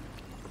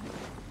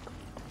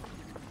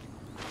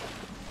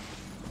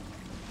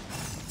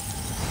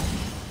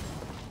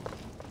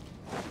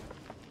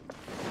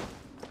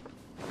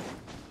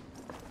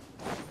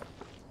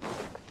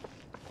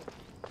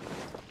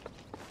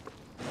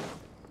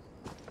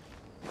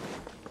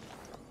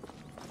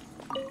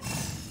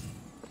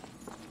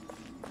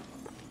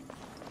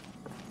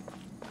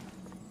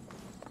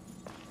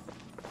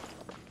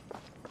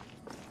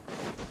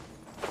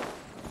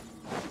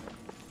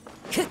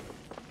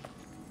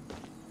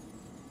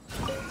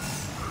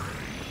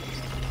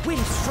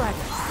 Wind strider.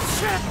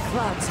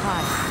 Clouds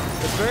high.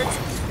 The birds?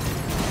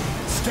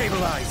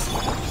 Stabilize!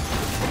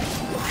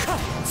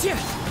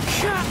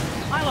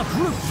 I'll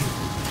uproot you.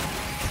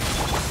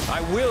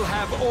 I will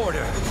have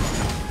order!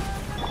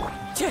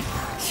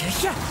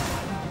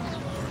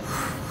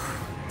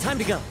 Time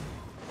to go.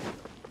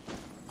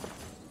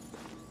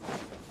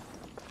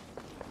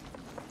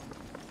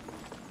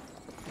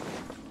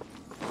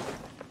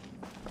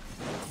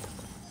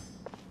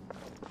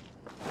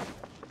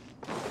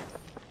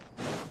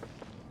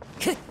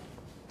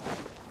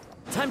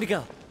 Time to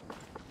go.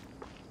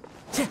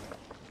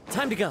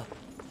 Time to go.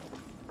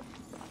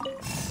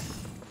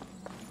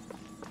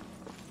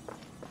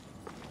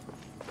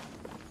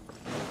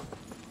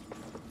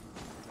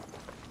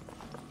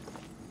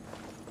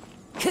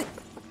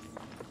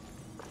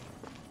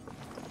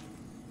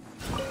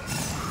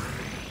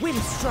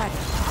 Wind strider.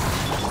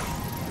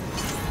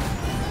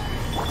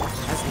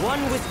 As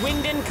one with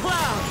wind and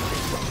cloud.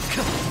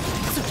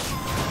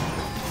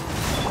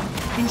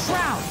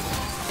 Enshroud.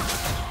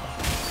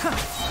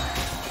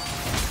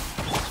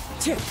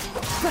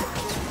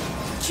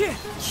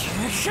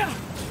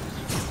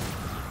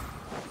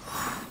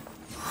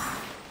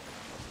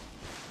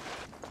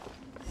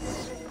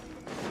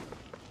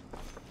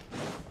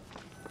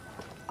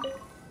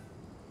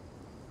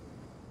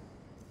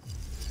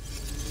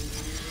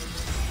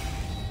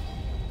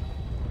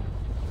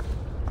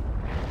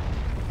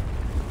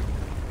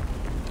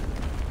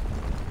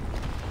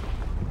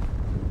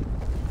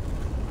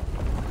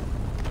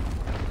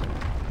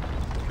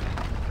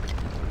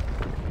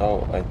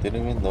 Oh, I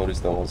didn't even notice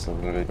there was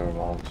an elevator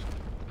around.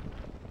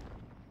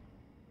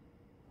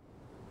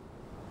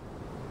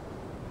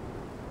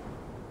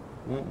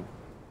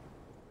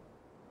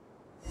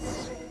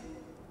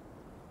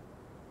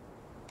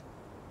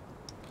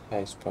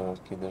 Highest part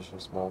of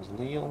Kingdom's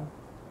Mausoleum.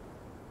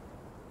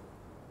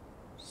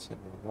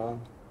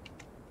 71.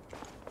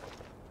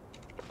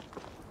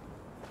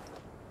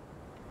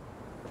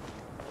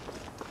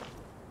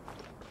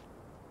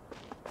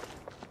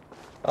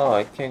 Oh,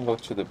 I can't go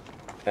to the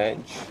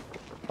edge.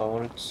 I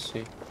wanted to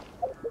see.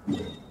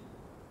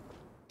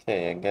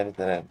 Okay, I get it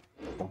that I'm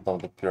on top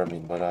of the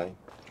pyramid, but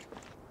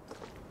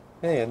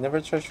Hey, I never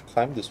tried to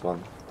climb this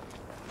one.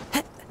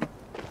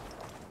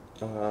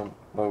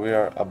 But we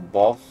are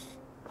above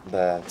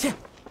that.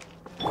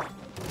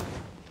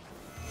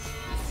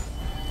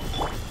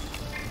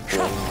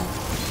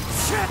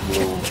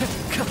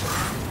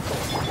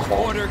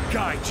 Order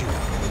guide you!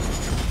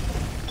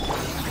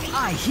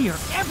 I hear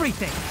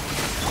everything.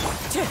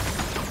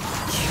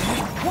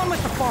 One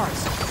with the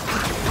forest.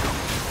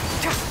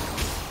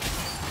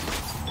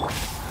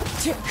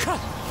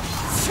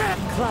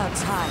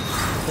 Clouds high.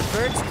 The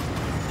birds?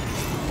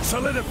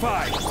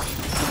 Solidify!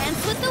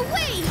 Dance with the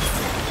waves!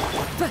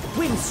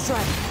 Wind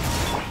strike.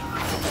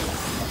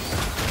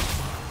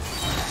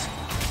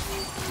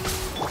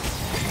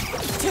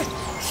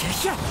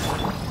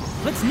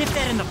 Let's nip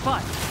that in the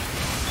bud.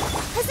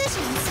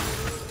 Positions!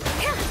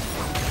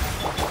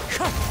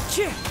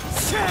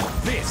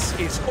 This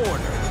is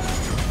order!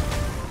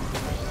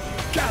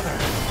 Gather!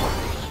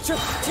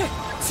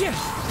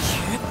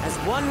 As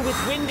one with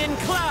wind and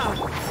cloud.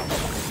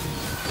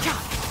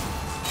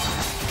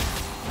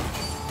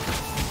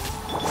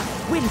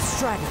 Wind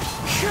Strider!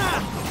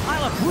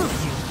 I'll uproot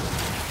you!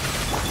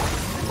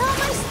 With all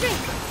my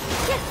strength!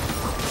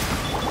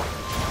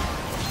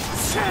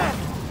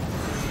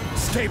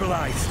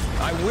 Stabilize!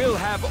 I will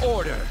have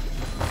order!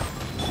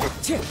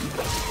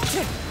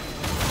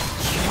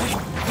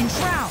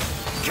 Enshroud!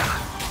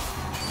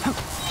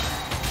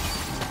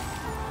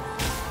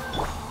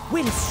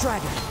 Wind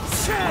Strider!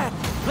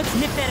 Let's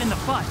nip that in the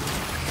bud!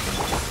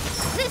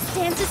 This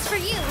dance is for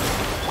you!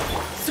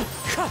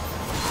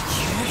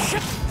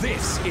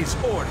 This is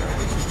order!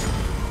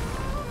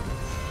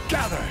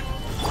 Gather!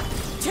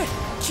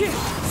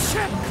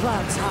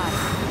 Clouds high.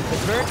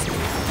 Advert.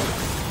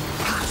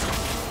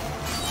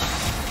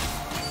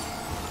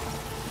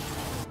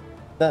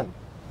 Done.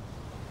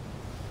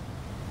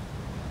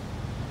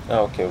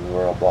 Okay, we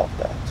were above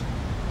that.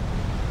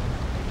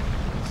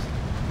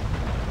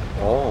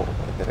 Oh,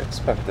 I didn't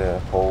expect the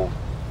whole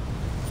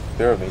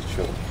pyramid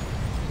to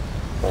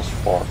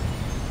transform.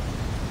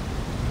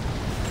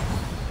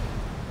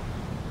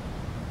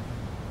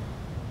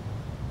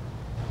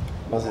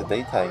 Was it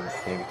daytime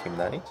and it became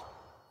night?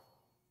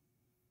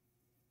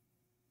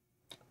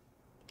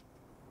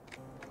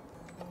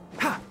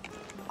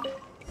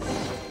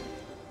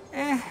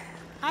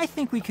 I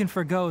think we can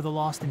forgo the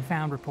lost and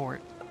found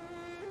report.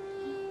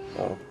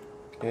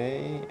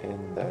 Okay,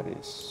 and that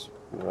is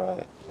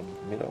right in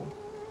the middle.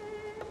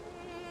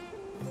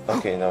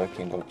 Okay, now we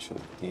can go to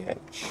the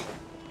edge.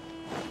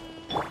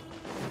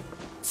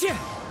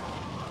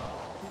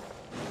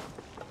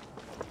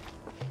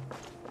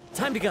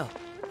 Time to go.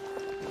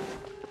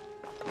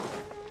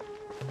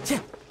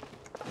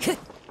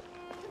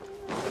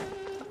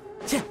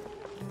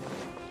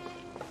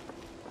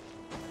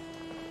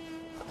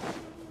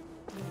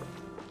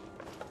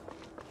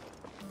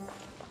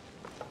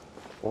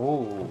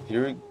 Oh,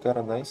 here we got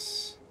a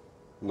nice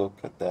look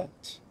at that.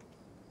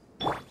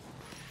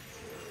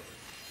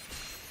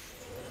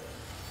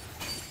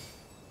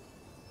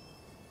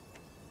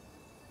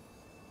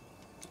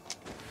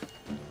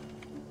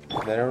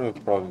 That will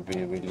probably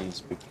be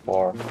released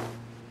before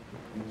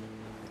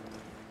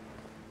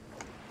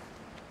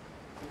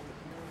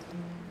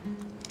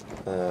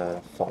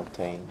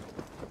Fontaine.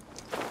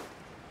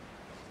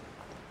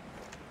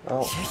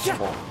 Oh,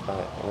 no,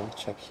 let me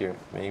check here.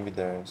 Maybe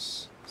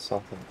there's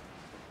something.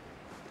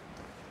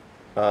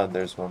 Ah,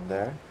 there's one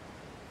there.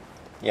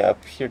 Yeah,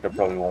 up here there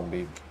probably won't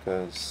be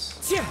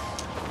because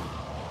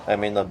I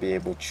may not be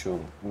able to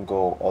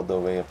go all the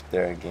way up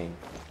there again.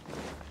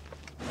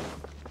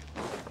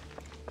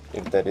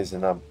 If that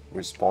isn't a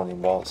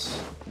respawning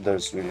boss,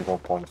 there's really no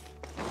point.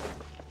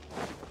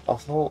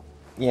 Although,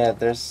 yeah,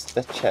 there's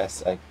the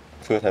chest. I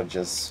could have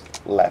just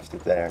left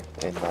it there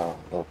and now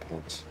open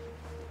it.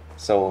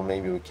 So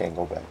maybe we can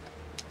go back.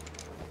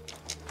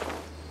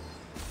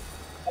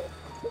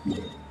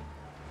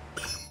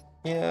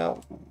 Yeah,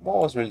 what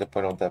was really the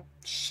point of that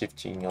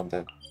shifting on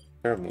the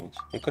pyramid?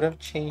 It could have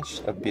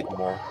changed a bit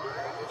more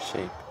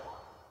shape.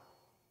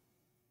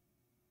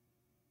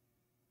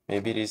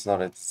 Maybe it is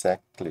not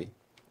exactly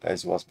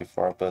as it was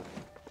before, but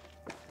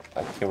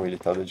I can't really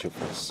tell the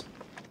difference.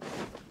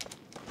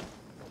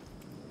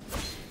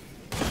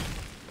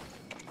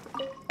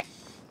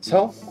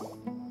 So,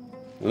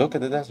 look at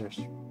the desert.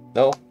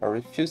 No, I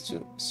refuse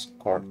to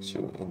escort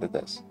you in the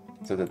desert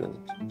to the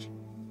desert.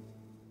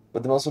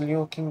 But the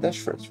mausoleum of King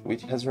Dashford,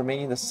 which has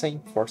remained the same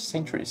for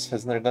centuries,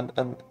 has undergone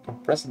an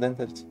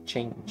unprecedented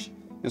change.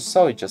 You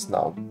saw it just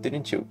now,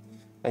 didn't you?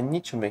 I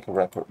need to make a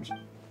record.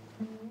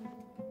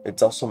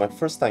 It's also my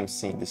first time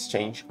seeing this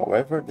change.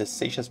 However, the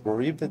sage has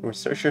prohibited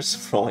researchers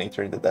from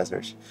entering the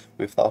desert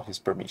without his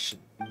permission.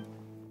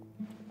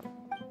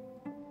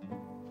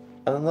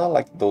 I'm not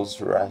like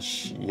those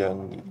rash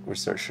young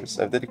researchers.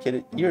 I've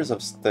dedicated years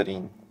of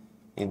studying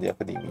in the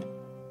academia.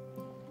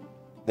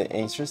 The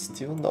answer is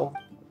still no.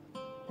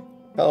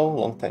 Hello,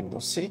 long time no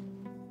see.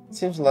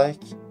 Seems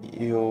like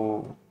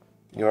you're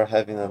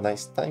having a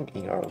nice time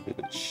in our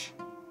village.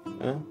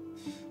 Huh?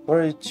 What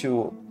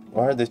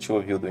are the two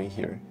of you doing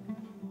here?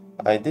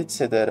 I did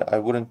say that I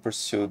wouldn't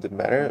pursue the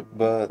matter,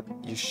 but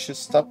you should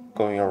stop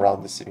going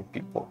around deceiving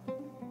people.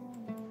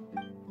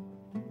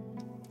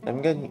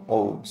 I'm getting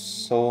old,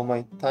 so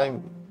my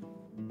time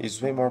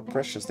is way more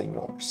precious than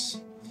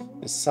yours.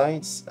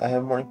 Besides, I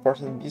have more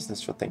important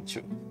business to attend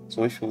to,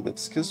 so if you would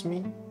excuse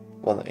me,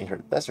 wanna enter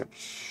the desert?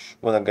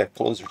 Wanna get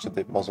closer to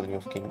the mausoleum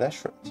of King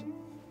Dashford?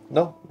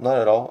 No, not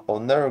at all. I'll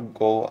never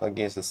go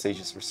against the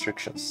sage's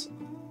restrictions.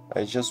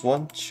 I just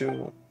want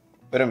to...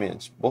 Wait a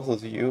minute, both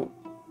of you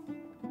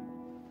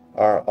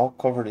are all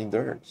covered in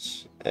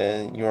dirt,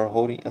 and you are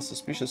holding a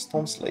suspicious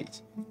stone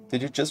slate.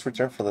 Did you just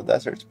return from the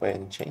desert by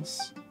any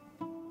chance?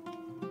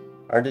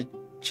 Are the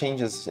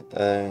changes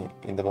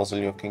in the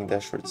mausoleum of King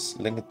Dashford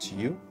linked to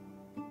you?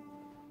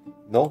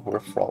 No,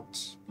 we're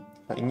frauds.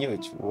 I knew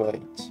it.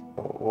 Wait,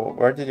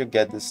 where did you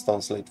get this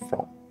stone slate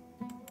from?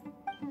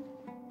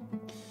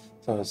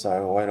 So his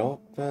eyes wide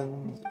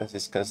open as he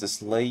scans the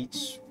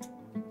slate.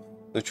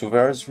 Due to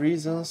various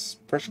reasons,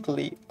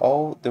 practically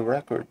all the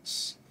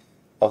records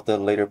of the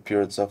later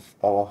periods of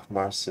our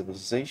Mars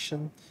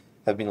civilization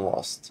have been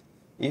lost.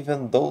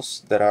 Even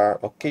those that are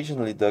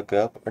occasionally dug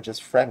up are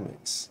just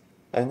fragments.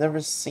 I've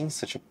never seen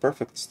such a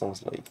perfect stone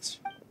slate.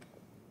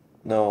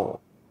 No,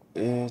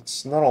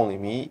 it's not only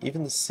me,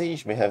 even the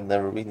sage may have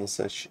never witnessed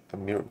such a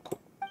miracle.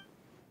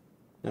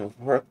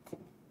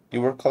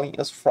 You were calling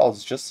us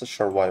frauds just a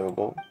short while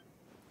ago.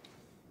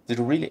 Did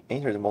you really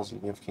enter the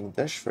mausoleum of King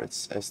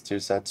Dashfritz as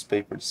Tirzad's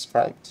paper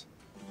described?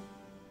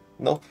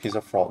 Nope, he's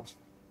a fraud.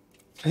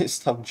 Please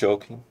stop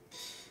joking.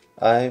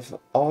 I've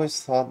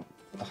always thought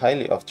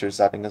highly of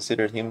Tirzad and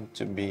consider him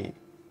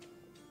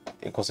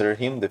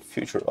the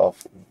future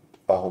of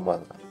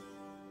Bahumana.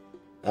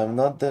 I'm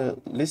not the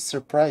least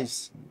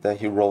surprised that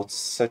he wrote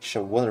such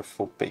a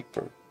wonderful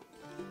paper.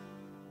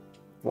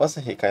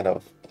 Wasn't he kind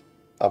of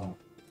a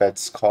bad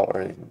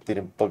scholar and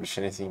didn't publish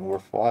anything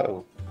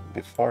worthwhile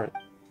before it?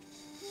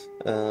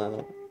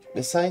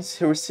 Besides,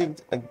 he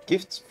received a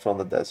gift from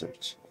the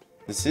desert,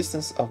 the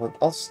assistance of an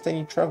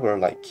outstanding traveler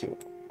like you.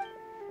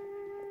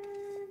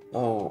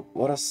 Oh,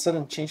 what a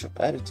sudden change of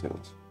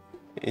attitude.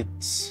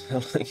 It's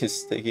like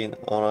he's taking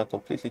on a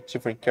completely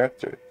different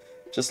character,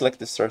 just like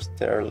the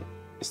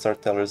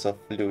storytellers of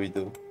Louis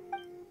do.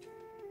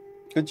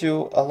 Could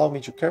you allow me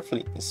to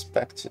carefully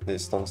inspect the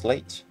stone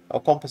slate? I'll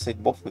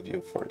compensate both of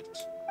you for it.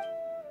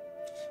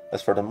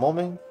 As for the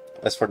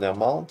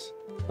amount,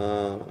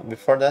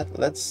 before that,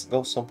 let's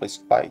go someplace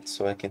quiet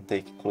so I can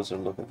take a closer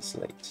look at the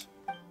slate.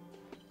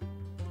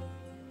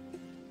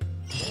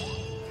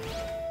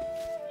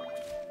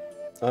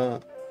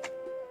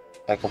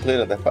 I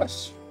completed the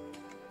quest,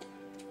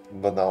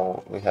 but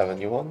now we have a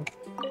new one.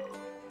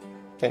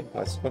 Okay,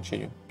 let's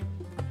continue.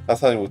 I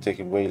thought it would take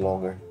way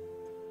longer.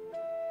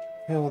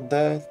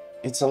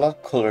 It's a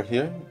lot cooler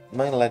here.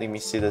 Mind letting me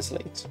see the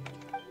slate?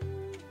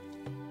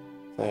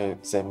 I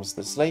examines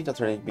the slate,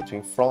 alternating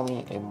between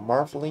frowning and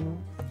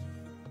marveling.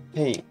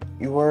 Hey,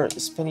 you are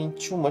spending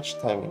too much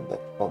time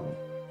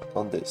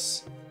on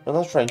this. You're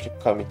not trying to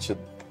commit to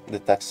the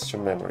text to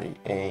memory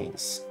and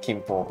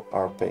skimp on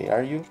our pay,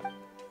 are you?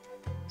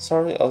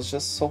 Sorry, I was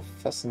just so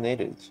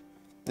fascinated.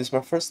 This is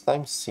my first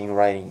time seeing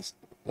writings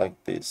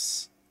like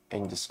this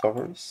and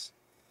discoveries.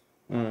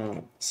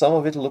 Some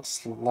of it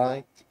looks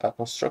like a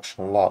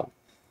construction log.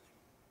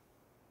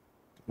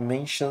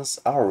 Mentions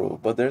Aru,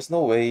 but there's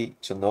no way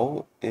to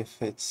know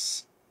if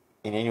it's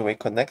in any way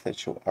connected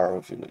to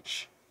Aru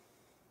village.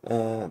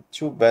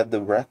 Too bad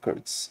the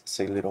records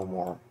say little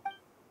more.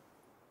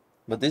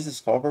 But this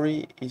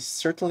discovery is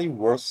certainly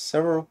worth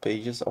several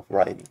pages of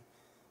writing.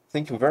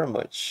 Thank you very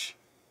much.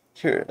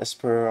 Here, as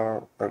per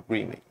our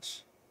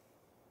agreement,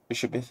 we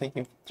should be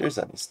thanking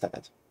Tirzad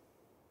instead.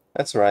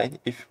 That's right,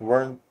 if we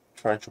weren't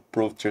trying to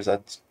prove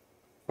Tirzad's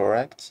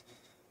correct,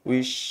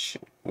 we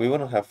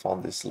wouldn't have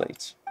found this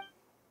slate.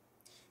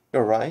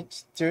 You're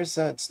right,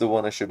 Tirzad's the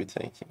one I should be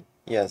thanking.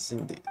 Yes,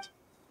 indeed.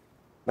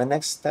 My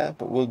next step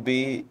will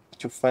be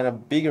to find a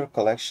bigger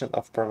collection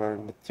of primary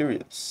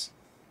materials,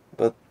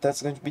 but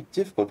that's going to be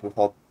difficult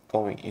without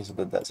going into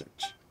the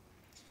desert.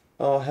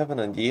 Oh, I have an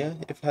idea.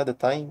 If you had the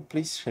time,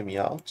 please hear me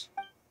out.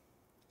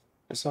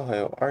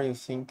 So, are you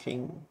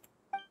thinking?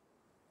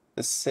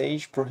 The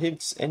sage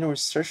prohibits any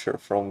researcher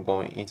from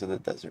going into the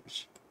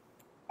desert.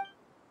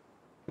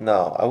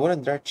 Now, I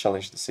wouldn't dare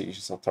challenge the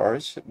sage's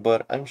authority,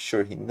 but I'm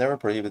sure he never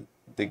prohibited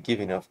the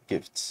giving of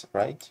gifts,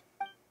 right?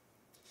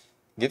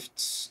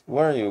 Gifts?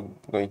 What are you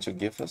going to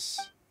give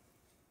us?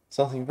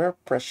 Something very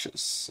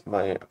precious,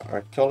 my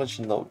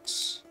archaeology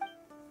notes.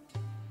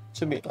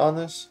 To be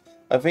honest,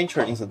 I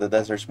ventured into the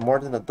desert more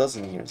than a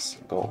dozen years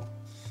ago,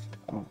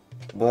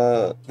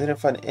 but didn't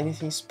find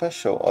anything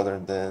special other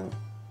than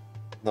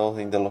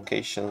noting the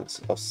locations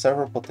of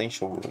several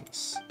potential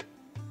ruins.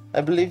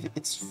 I believe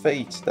it's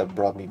fate that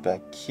brought me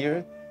back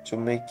here to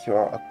make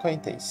your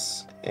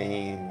acquaintance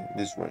in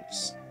these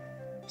ruins.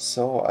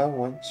 So I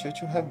want you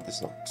to have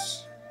these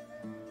notes.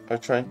 I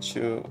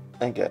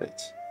get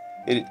it.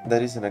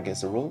 That isn't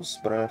against the rules,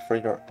 but I'm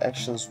afraid our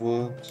actions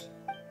would...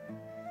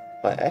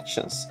 My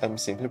actions? I'm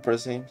simply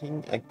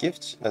presenting a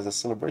gift as a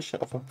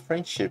celebration of a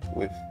friendship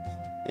with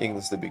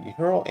Ignis the big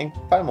hero and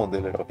Paimon the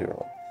little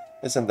hero.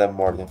 Isn't that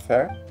more than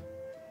fair?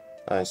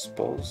 I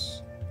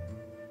suppose.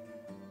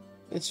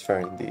 It's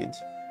fair indeed.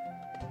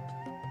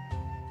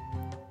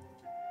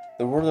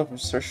 The world of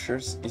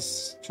researchers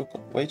is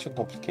way too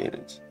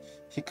complicated.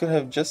 He could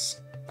have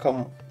just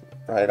come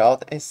right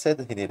out and said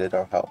that he needed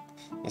our help.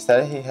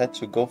 Instead, he had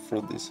to go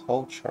through this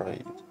whole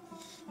charade.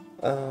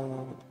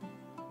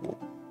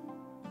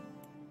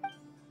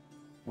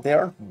 They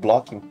aren't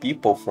blocking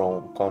people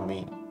from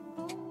coming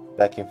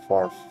back and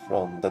forth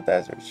from the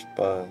desert,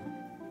 but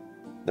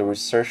the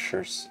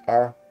researchers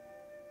are.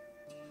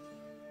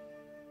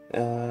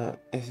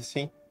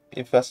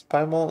 If as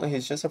Paimon,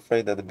 he's just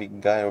afraid that the big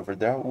guy over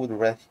there would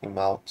rat him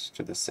out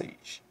to the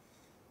sage.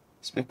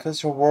 It's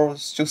because your world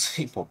is too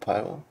simple,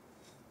 Paimon.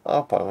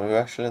 Oh, Paimon, you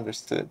actually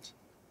understood.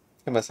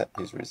 He must have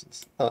his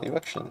reasons. No, you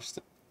actually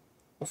understood.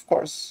 Of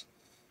course.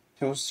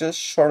 He was just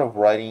short of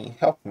writing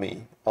 "help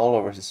me" all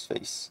over his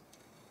face.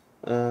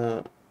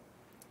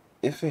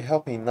 If we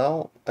help him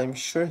now, I'm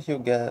sure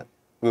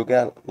we'll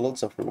get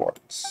loads of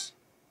rewards.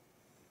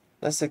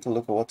 Let's take a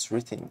look at what's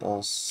written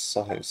on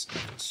Sohail's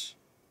image.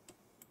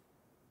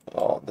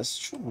 Oh, that's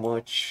too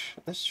much.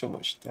 That's too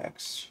much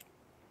text.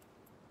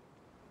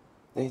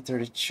 Day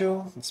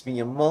 32. It's been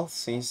a month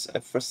since I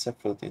first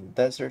set foot in the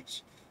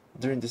desert.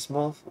 During this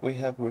month, we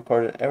have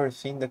recorded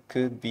everything that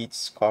could be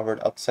discovered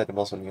outside the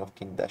mausoleum of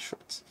King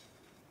Dashwood.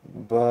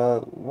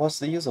 But what's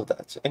the use of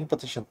that? Any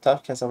potential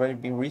topic has already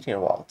been written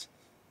about.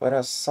 When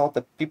I saw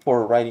that people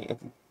were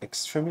writing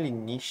extremely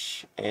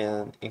niche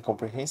and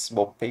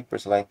incomprehensible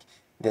papers like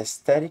the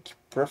aesthetic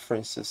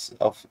preferences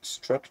of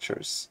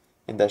structures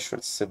in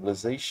Dashwood's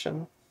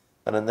civilization,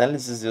 an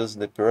analysis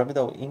using the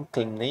pyramidal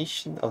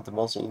inclination of the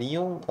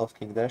mausoleum of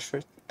King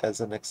Dashwood as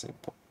an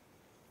example.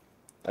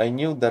 I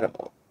knew that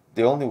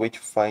the only way to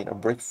find a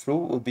breakthrough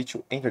would be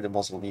to enter the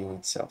mausoleum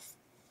itself.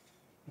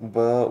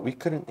 But we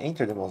couldn't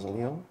enter the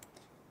mausoleum.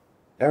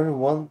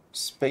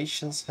 Everyone's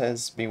patience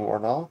has been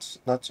worn out,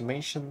 not to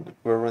mention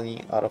we're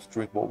running out of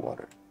drinkable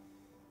water.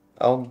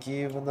 I'll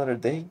give another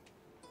day.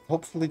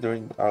 Hopefully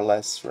during our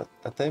last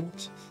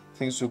attempt,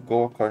 things will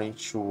go according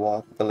to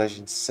what the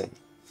legends say.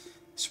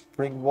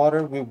 Spring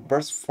water will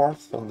burst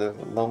forth from the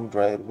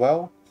long-dried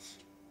well,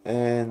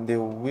 and the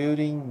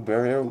wielding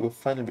barrier will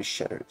finally be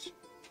shattered.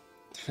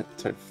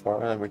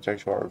 34, I'm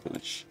returning to our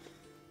village.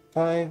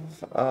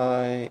 5,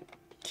 I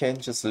can't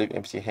just leave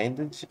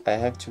empty-handed. I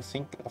have to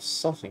think of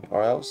something,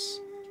 or else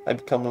I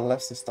become a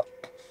laughing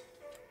stock.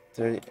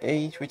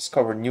 38, we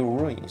discover new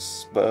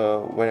ruins,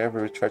 but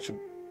whenever we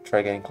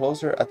try getting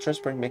closer, a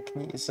transparent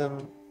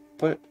mechanism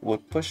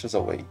would push us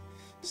away,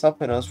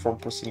 stopping us from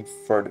proceeding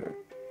further.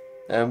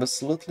 I am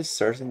absolutely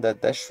certain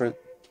that Dashwood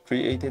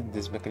created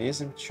this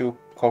mechanism to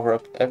cover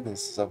up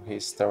evidences of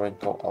his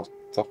tyrannical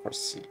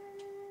autocracy.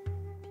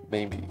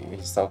 Maybe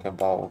he's talking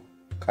about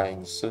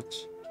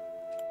khaj-nisut.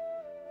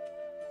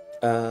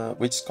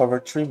 We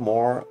discovered 3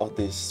 more of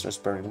these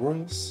transparent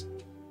ruins.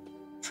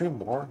 3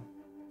 more?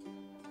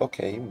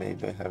 Okay,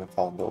 maybe I haven't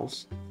found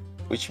those,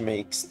 which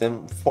makes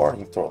them 4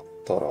 in total.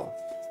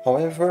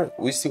 However,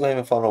 we still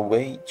haven't found a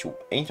way to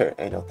enter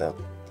any of them.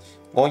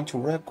 Going to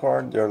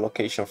record their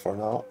location for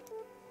now.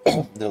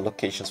 The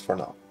locations for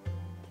now.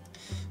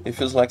 It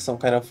feels like some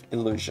kind of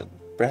illusion.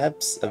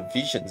 Perhaps a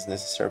vision is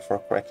necessary for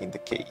cracking the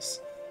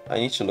case. I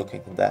need to look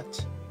into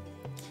that.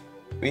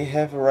 We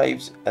have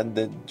arrived at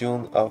the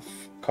Dune of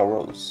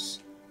Karos.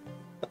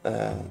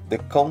 The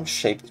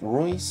cone-shaped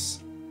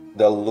ruins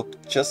that look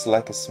just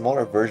like a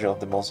smaller version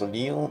of the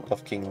mausoleum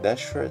of King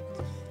Dashwood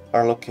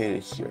are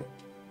located here.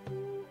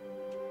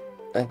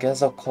 I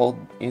guess I'll call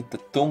it the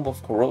Tomb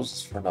of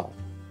Karos for now.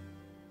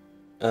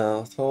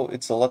 Though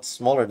it's a lot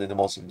smaller than the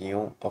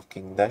mausoleum of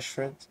King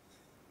Dashwood,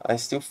 I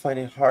still find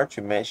it hard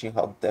to imagine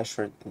how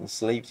Dashwood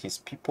enslaved his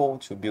people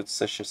to build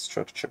such a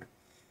structure.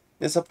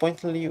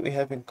 Disappointingly, we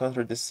have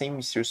encountered the same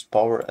mysterious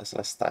power as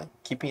last time,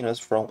 keeping us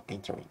from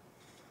entering.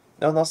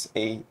 I will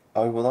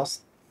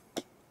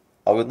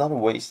not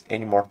waste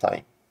any more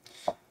time.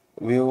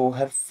 We'll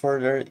head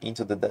further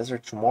into the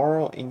desert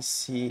tomorrow and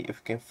see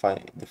if we can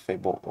find the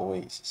fabled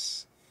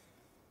oasis.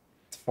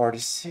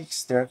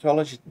 46. The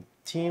archaeology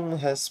team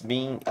has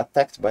been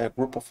attacked by a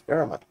group of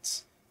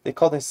eremites. They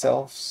call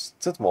themselves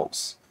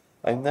Tutmos.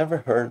 I've never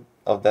heard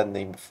of that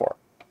name before.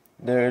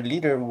 Their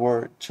leaders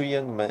were 2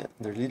 young men.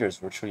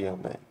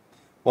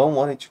 One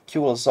wanted to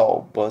kill us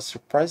all, but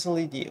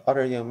surprisingly the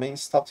other young man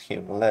stopped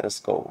him and let us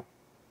go.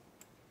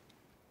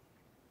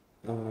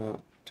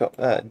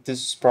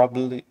 This is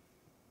probably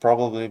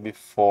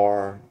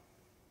after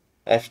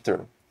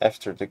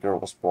the girl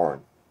was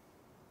born,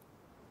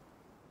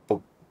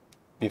 but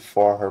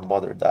before her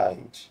mother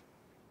died,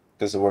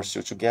 because they were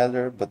still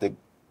together, but the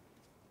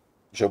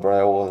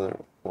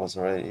Jobriel was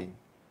already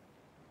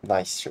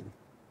nicer,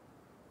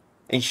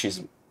 and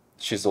she's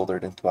older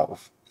than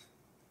 12.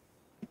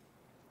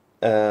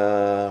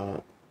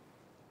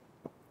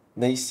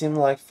 They seem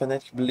like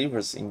fanatic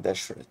believers in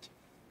Dashwood,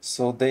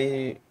 so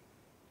they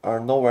are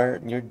nowhere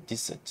near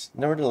decent.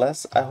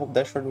 Nevertheless, I hope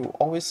Dashwood will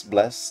always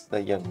bless the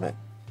young man,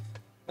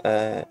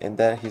 and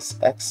that his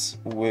axe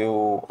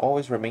will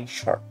always remain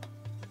sharp.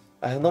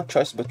 I have no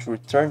choice but to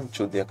return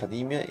to the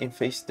academia and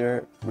face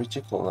their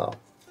ridicule now.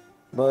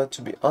 But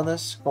to be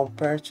honest,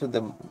 compared to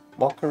the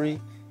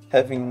mockery,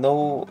 having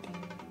no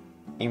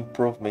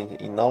improvement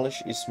in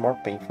knowledge is more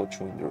painful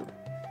to endure.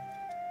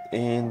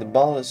 In the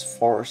boundless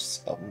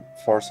force of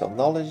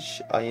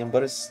knowledge, I am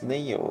but a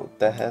snail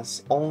that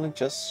has only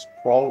just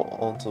crawled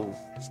onto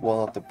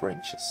one of the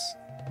branches.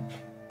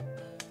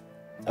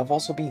 I've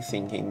also been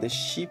thinking the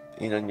sheep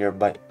in a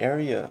nearby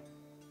area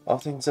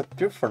often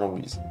disappear for no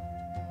reason.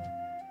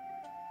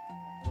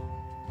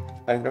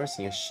 I've never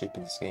seen a sheep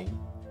in this game.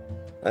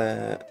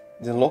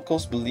 The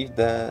locals believe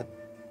that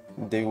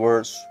they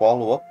were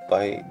swallowed up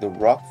by the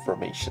rock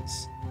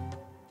formations,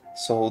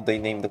 so they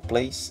named the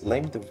place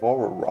Lame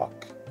Devourer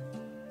Rock.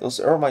 Those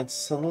eremites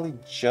suddenly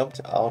jumped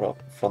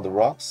from the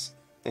rocks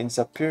and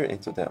disappeared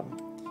into them.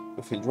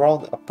 If we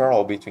draw a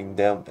parallel between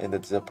them and the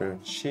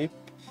disappearing sheep,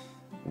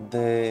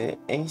 the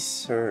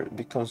answer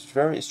becomes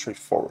very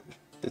straightforward.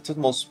 The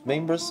Tutmos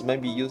members may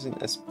be using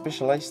a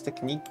specialized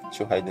technique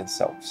to hide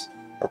themselves.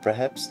 Or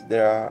perhaps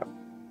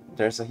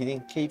there's a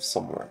hidden cave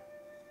somewhere.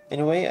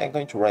 Anyway, I'm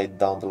going to write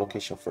down the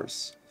location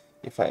first.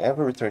 If I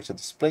ever return to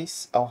this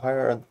place, I'll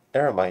hire an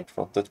eremite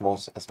from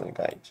Tutmos as my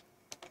guide.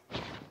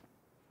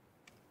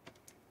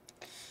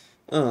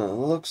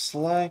 Looks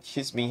like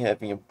he's been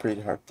having a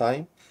pretty hard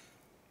time.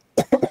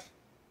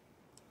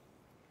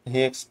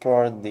 He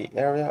explored the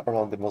area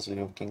around the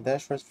mausoleum of King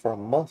Dashwood for a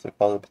month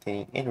without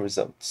obtaining any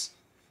results.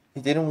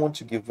 He didn't want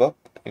to give up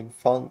and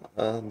found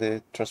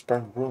the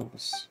transparent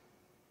rooms.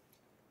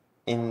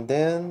 And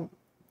then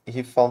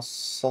he found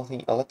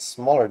something a lot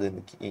smaller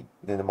than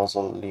the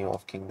mausoleum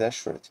of King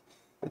Dashwood,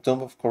 the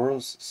Tomb of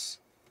Coruscant.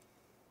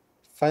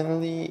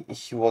 Finally,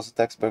 he was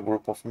attacked by a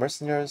group of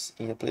mercenaries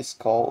in a place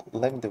called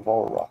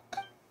Lemdevour Rock.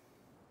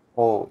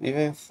 Oh,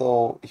 even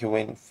though he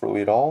went through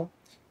it all,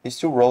 he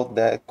still wrote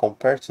that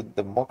compared to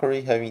the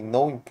mockery, having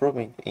no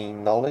improvement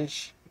in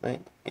knowledge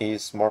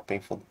is more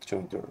painful to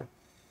endure.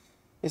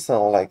 He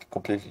sounded like a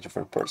completely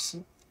different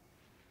person.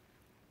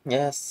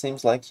 Yes,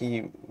 seems like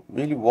he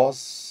really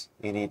was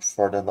in it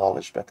for the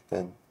knowledge back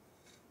then.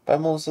 But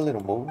I'm also a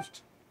little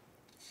moved.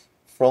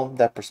 From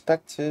that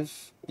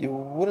perspective, it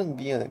wouldn't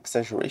be an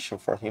exaggeration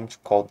for him to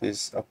call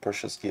this a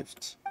precious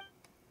gift.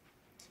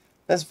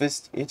 Let's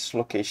visit each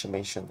location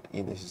mentioned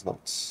in his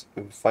notes.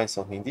 If we find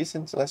something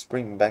decent, let's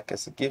bring him back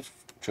as a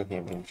gift to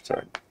him in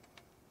return.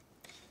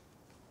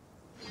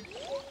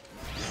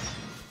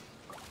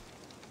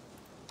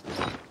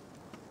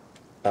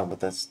 But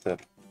that's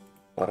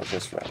what I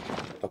just read.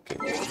 Okay.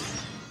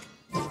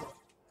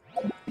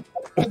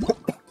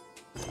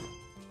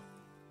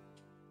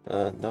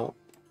 No.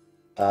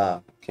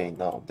 Okay,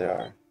 no, there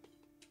are.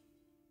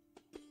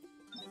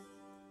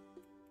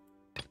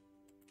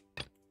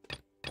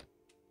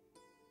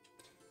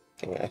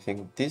 Okay, I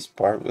think this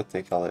part will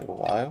take a little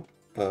while,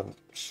 but...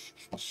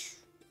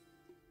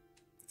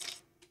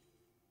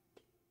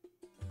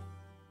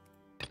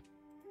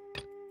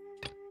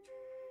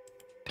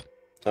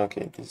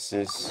 Okay, this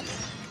is...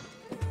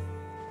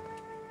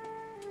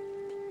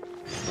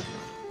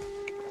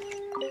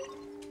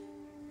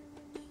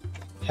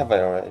 Have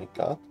I already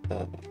got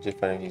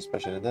defining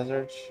special in the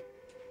desert?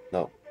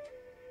 No.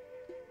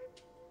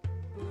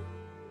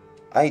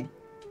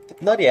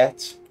 Not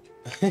yet.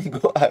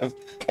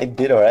 I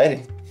did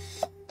already.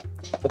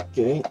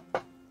 Okay.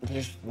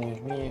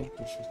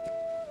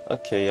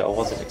 Okay, I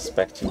wasn't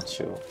expecting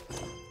to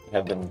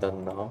have them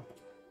done now.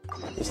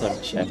 Let's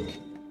not check.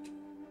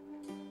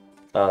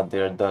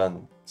 They're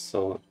done,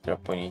 so they're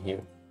pointing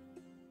here.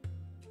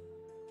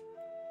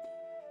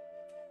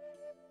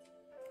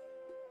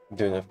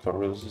 Doing have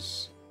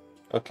Caruses.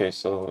 Okay,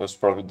 so it's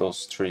probably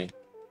those three.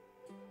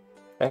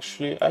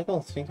 Actually, I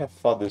don't think I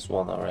fought this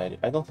one already.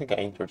 I don't think I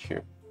entered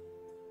here.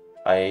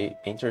 I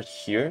entered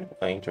here,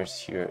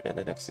 and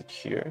then exit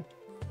here.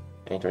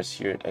 Enters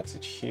here,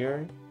 exit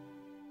here.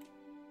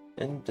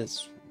 And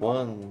this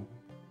one...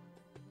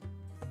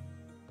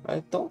 I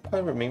don't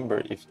quite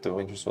remember if the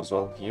entrance was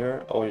on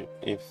here, or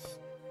if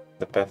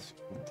the path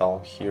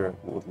down here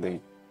would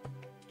lead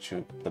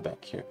to the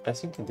back here. I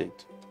think it did.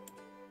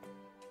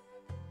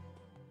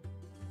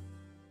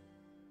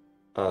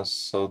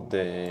 So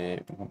the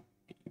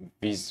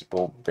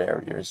visible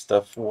barrier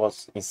stuff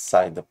was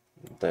inside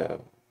the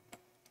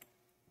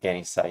get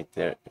inside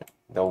there.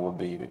 That would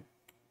be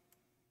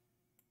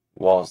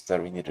walls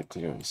that we needed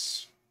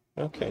clearance.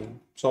 Okay,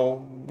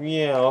 so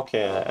yeah,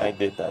 okay, I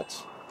did that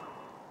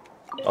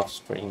off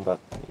screen, but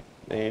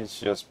it's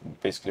just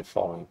basically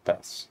following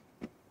paths.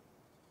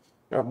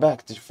 You're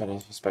back. Did you find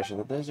anything special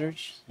in the desert?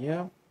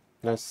 Yeah.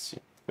 Let's see.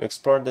 We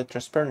explored the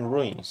transparent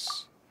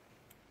ruins.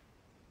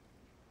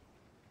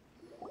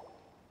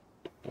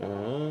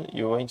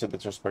 You went to the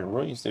transparent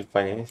ruins. Did you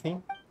find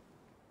anything?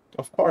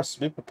 Of course.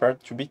 Be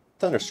prepared to be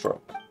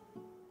thunderstruck.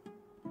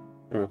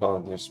 You recall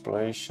the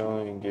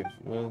exploration. You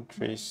give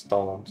 3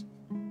 stones.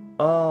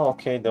 Oh,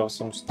 okay. There was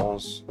some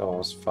stones that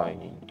was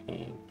finding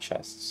in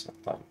chests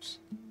sometimes.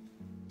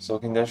 So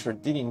King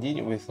Dashwood did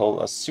indeed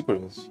withhold a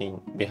secret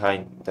thing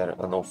behind that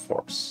unknown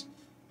force.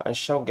 I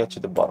shall get to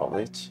the bottom of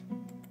it.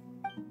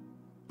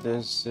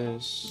 This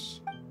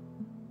is...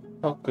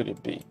 How could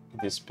it be?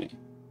 This be?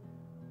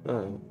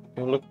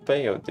 You look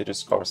pale. Did you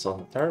discover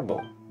something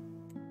terrible?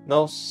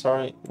 No,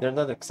 sorry, they're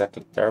not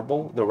exactly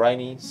terrible. The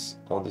writings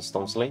on the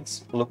stone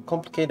slates look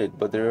complicated,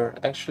 but they're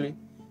actually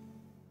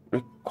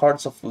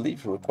records of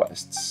leave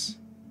requests.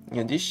 In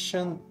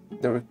addition,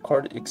 the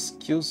recorded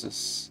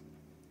excuses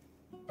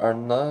are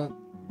not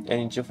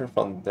any different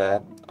from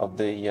that of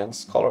the young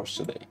scholars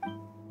today.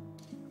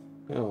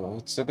 Oh,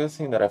 it's a good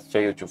thing that I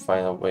failed to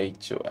find a way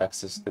to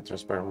access the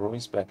transparent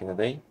ruins back in the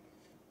day.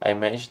 I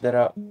imagine that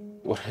I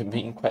would have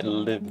been quite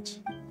livid.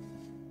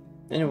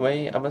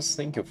 Anyway, I must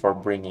thank you for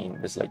bringing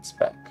the slates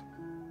back.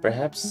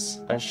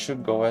 Perhaps I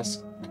should go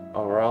ask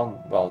around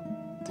about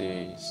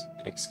these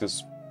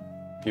excuse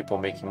people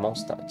making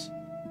Mondstadt.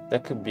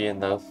 That could be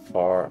enough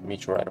for me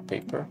to write a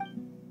paper.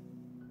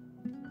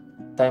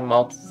 Time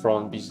out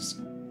from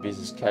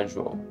busy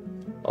schedule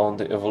on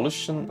the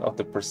evolution of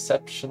the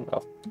perception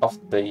of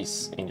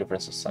days in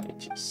different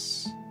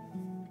societies.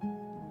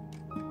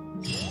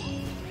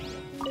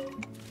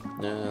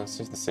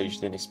 Since the sage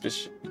didn't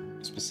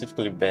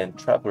specifically ban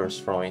travelers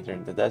from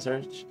entering the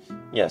desert,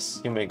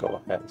 yes, you may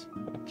go ahead.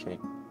 Okay.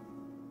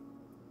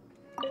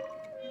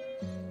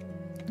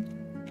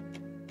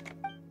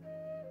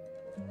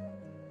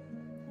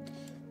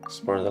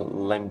 Explore the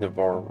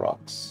Lamdevor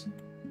rocks.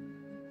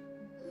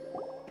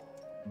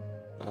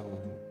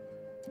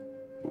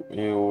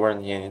 You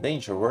weren't in any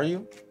danger, were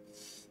you?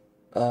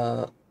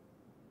 Not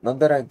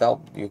that I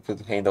doubt you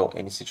could handle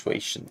any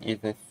situation,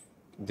 even if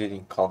you did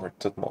encounter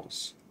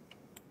Tutmos.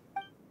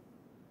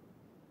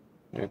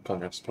 You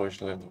encounter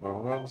explosion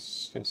Lamdevor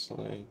rocks,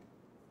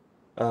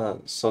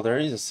 so there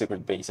is a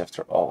secret base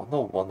after all,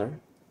 no wonder.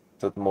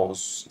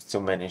 Tutmos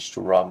still managed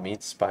to rob me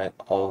despite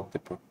all the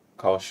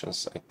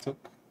precautions I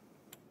took.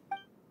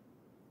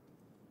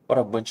 What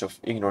a bunch of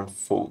ignorant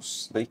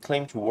fools. They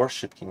claim to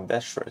worship King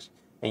Dashred,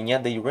 and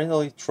yet they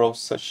randomly throw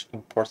such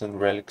important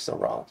relics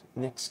around.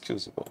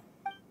 Inexcusable.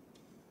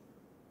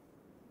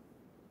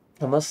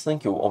 I must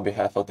thank you on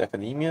behalf of the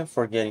Academia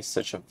for getting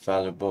such a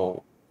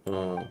valuable...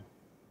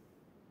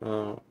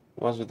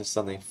 what's with the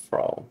sudden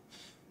frown?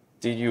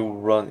 Did you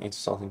run into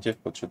something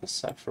difficult to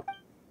decipher?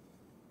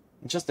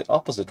 Just the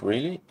opposite,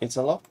 really. It's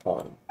a love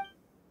poem.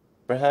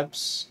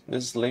 Perhaps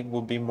this slate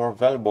would be more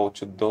valuable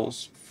to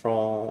those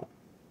from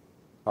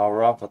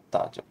our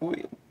avatar.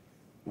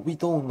 We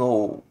don't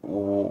know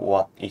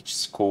what each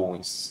school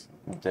is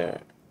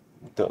there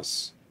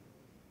does.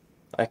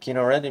 I can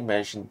already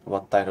imagine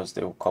what titles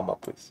they will come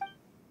up with.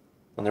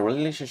 On the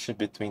relationship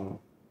between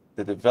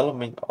the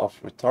development of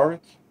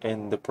rhetoric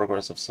and the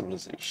progress of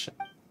civilization.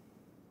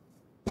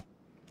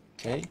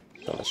 Okay,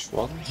 the last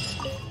one.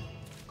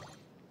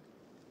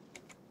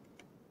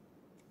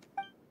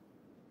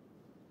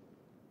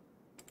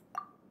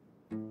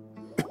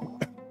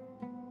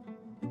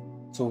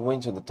 To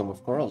went to the Tomb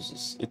of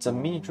Corrosus. It's a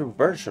miniature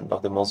version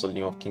of the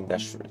Mausoleum of King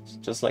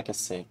Dashred, just like I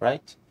said,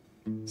 right?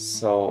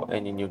 So,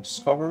 any new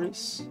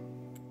discoveries?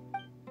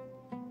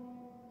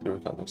 The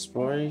recount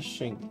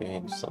exploration,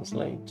 game sounds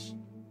late.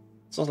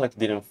 Sounds like you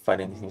didn't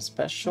find anything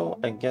special.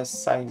 I guess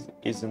size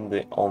isn't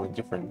the only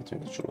difference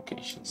between the two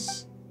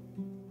locations.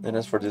 And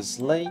as for this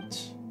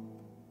slate,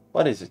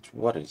 what is it?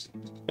 What is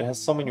it? It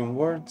has so many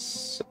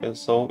words,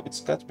 so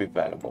it's got to be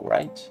valuable,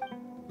 right?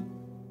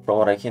 From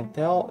what I can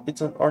tell,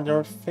 it's an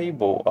ordinary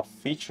fable of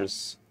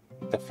features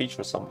that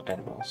features some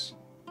animals.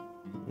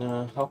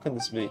 How can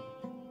this be?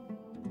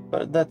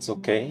 But that's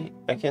okay,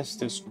 I can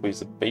still squeeze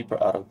the paper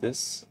out of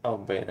this,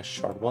 albeit a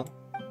short one.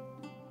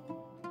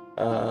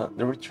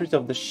 The Retreat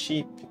of the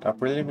Sheep, a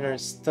preliminary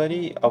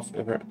study of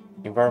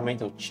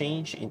environmental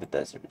change in the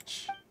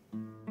desert.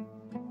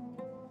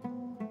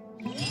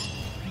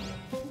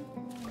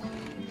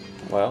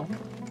 Well...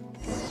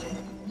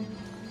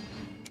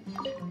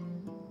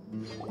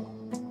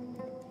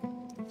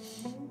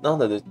 Now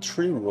that the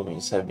three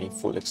ruins have been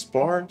fully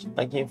explored,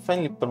 I can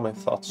finally put my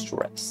thoughts to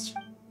rest.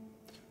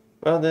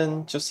 Well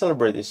then, to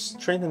celebrate the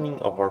strengthening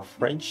of our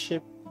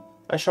friendship,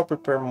 I shall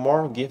prepare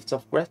more gifts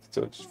of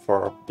gratitude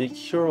for our big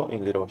hero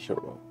and little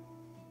hero.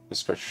 You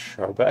scratch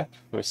your back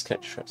with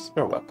sketchers,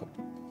 you're welcome.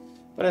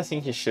 But I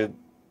think he should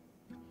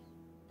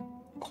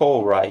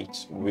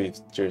co-write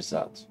with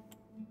Jirzad.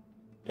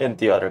 And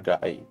the other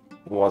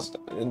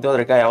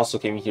guy also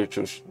came here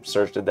to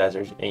search the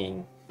desert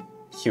and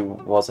he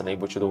wasn't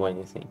able to do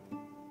anything.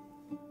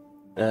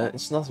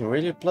 It's nothing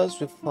really, plus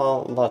we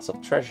found lots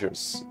of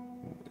treasures.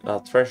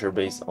 Treasure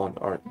based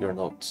on your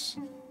notes.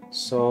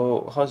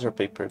 So, how's your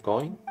paper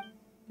going?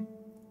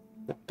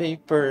 The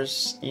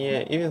papers,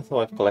 yeah, even though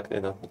I've collected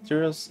enough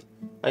materials,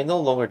 I no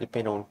longer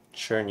depend on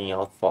churning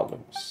out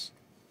volumes.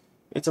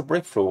 It's a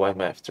breakthrough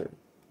I'm after.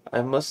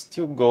 I must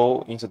still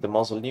go into the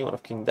Mausoleum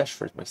of King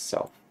Dashred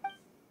myself.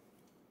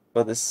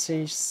 But the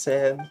sage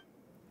said,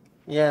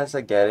 yes,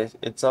 I get it,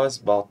 it's always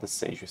about the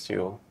sage with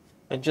you.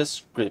 And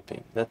just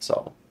gripping, that's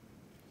all.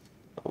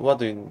 What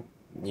do you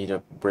need a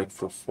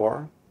breakthrough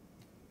for?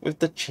 With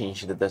the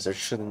change in the desert,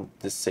 shouldn't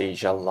the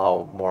sage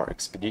allow more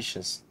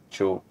expeditions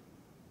to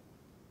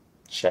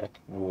check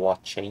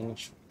what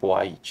changed,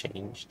 why it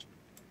changed?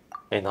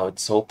 And now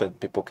it's open,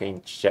 people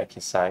can check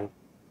inside.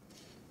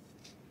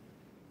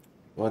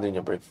 What do you need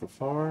a breakthrough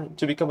for?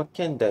 To become a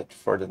candidate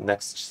for the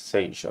next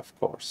sage, of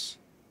course.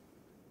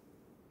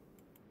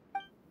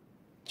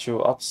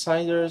 To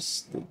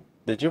outsiders,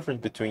 the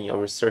difference between a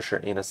researcher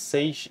and a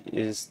sage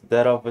is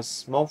that of a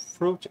small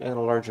fruit and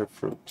a larger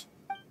fruit.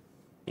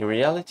 In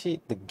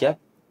reality, the gap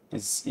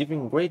is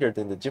even greater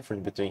than the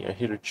difference between a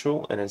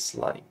hitherto and a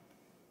slime.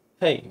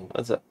 Hey,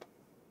 what's up?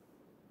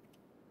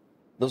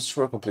 Those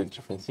two are completely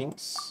different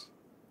things.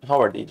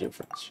 How are they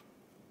different?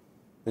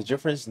 The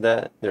difference is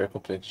that they're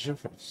completely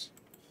different.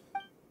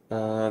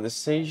 The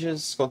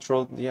sages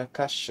control the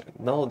Akasha.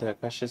 No, the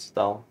Akasha is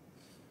down.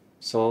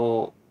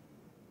 So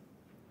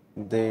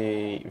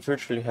they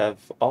virtually have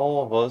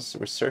all of us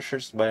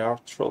researchers by our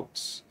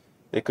throats.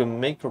 They could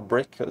make or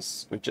break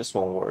us with just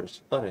one word.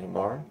 Not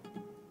anymore.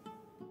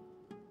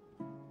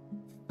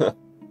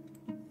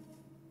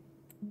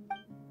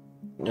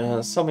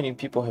 So many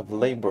people have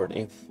labored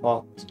and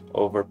thought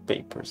over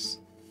papers.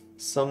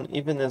 Some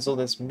even as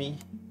old as me.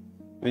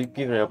 We've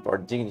given up our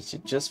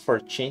dignity just for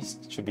a chance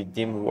to be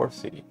deemed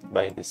worthy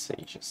by the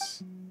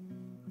sages.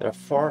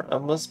 Therefore, I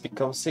must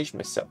become sage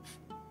myself,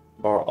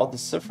 or all the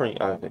suffering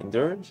I've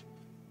endured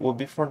will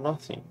be for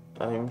nothing.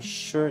 I'm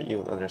sure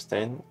you'll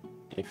understand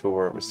if you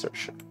were a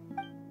researcher.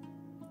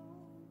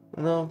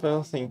 No, but I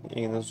don't think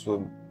Ignis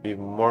would be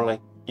more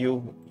like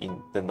you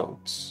in the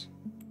notes.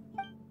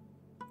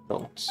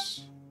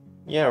 Notes.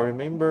 Yeah,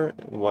 remember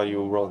what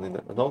you wrote in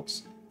the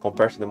notes?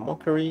 Compared to the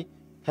mockery,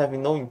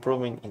 having no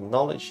improvement in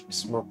knowledge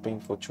is more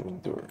painful to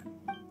endure.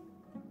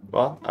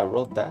 Well, I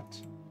wrote that.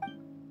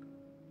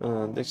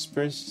 The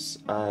experiences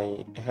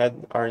I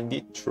had are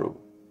indeed true.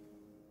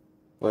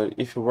 But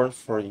if it weren't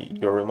for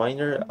your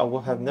reminder, I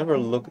would have never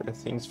looked at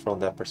things from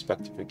that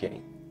perspective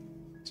again.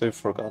 So you've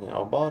forgotten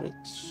all about it.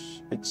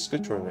 It's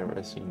good to remember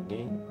everything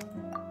again.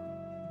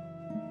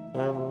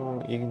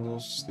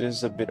 Ignis, this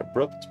is a bit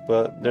abrupt,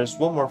 but there's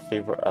one more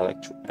favor I'd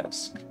like to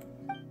ask.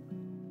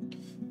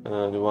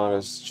 Do you want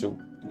us to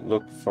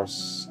look for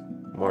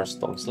more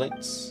stone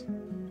slates?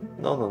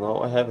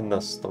 No, I have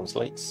enough stone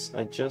slates.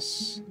 I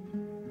just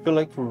feel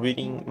like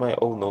reading my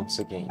old notes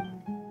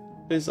again.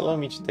 Please allow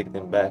me to take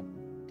them back.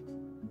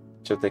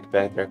 To take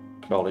back the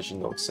archaeology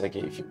notes I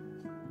gave you.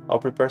 I'll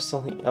prepare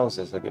something else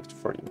as a gift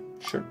for you.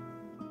 Sure.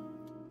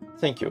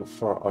 Thank you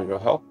for all your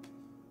help,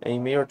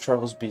 and may your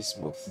travels be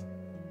smooth.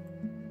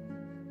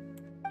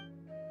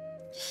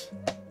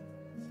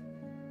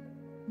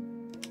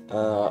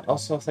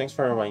 Also, thanks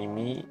for reminding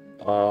me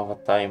of a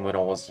time when I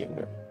was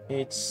younger.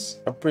 It's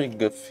a pretty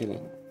good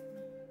feeling.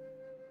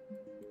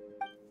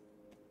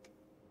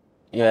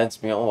 Yeah, it's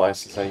been a while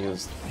since I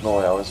used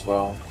Noel as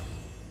well.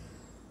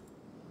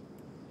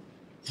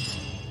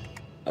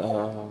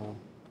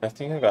 I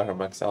think I got her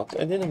maxed out.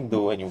 I didn't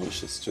do any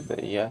wishes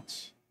today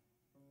yet.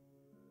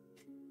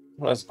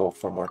 Let's go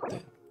for more 10.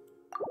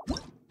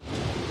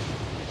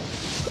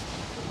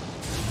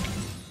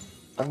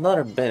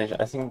 Another banish.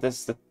 I think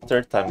that's the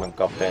third time I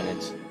got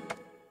banished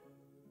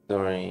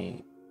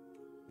during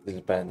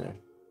this banner.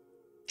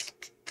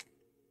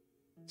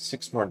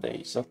 6 more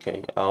days.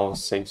 Okay, I'll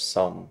save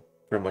some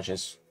pretty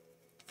much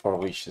for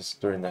wishes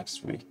during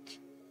next week.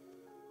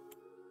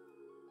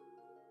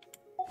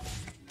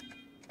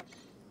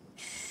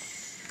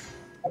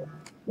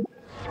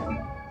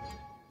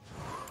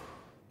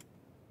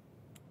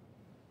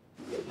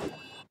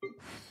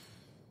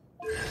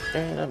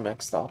 And I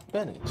maxed out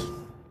Bennett.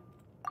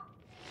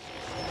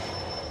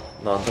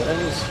 Not that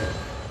I use here,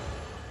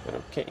 but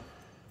okay.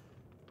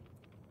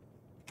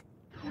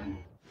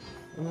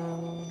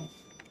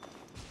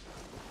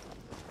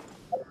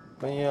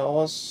 But yeah, I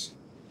was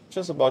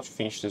just about to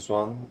finish this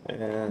one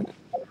and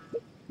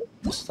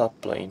stop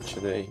playing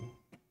today.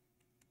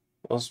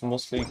 I was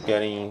mostly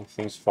getting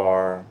things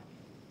for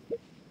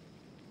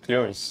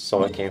clearance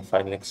so I can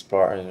finally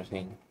explore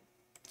everything.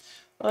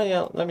 Oh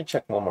yeah, let me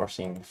check one more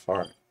thing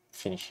before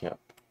finishing up.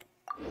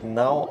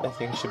 Now I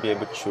think I should be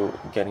able to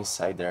get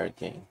inside there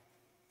again.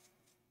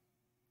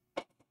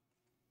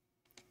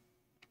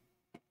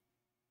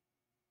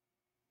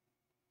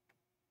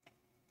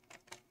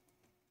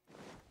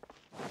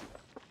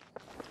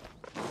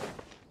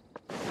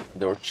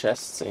 There were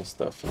chests and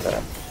stuff in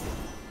there,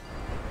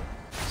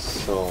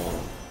 so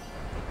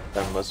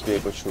I must be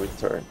able to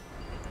return.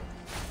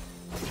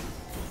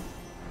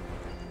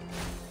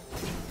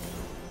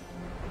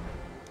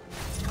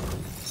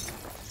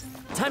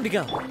 Time to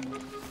go.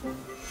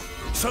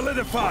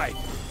 Solidify!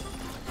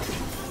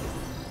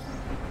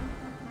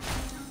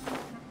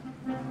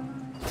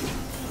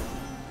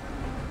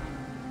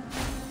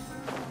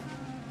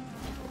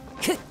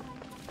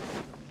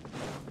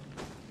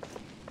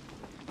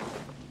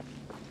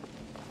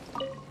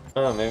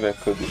 Oh, maybe I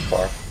could be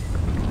far.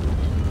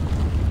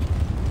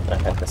 I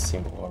had the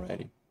symbol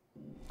already.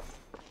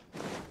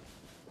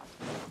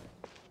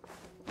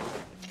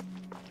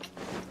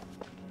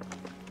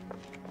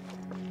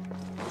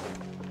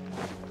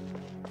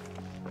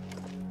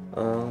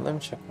 Let me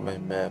check my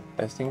map.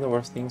 I think there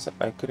were things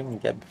I couldn't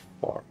get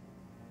before.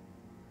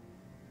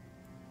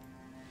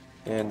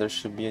 And there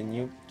should be a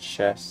new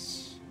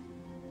chest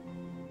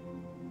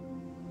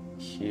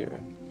here.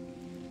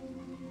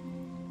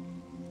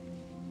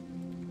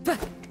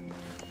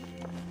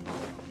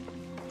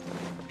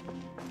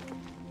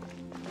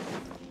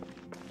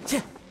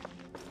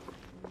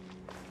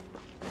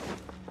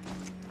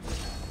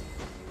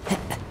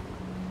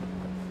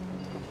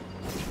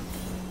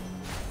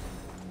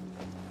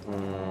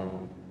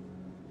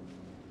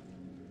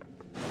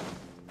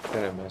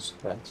 Can I mess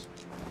with that?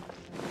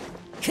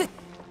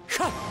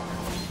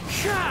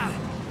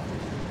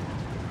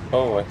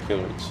 Oh, I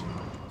killed it.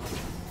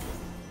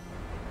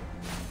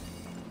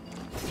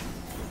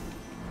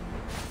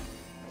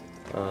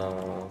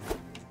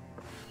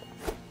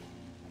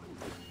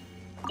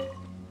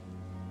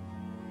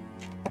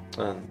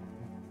 And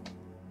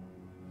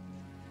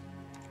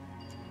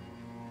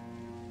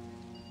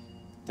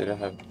did I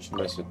have to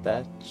mess with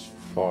that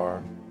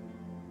for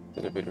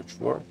the elevator to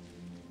work?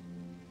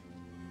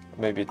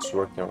 Maybe it's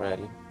working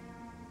already.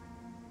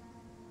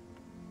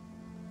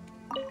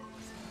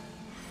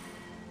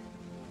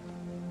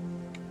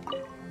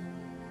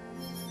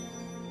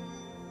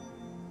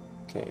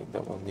 Okay,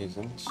 that one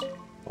isn't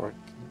working.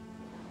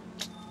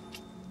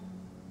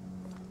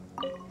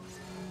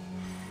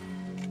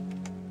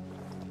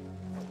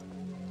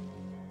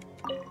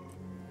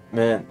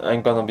 Man,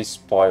 I'm gonna be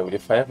spoiled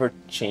if I ever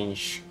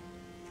change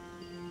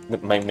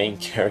my main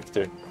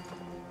character.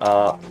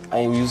 I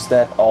use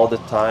that all the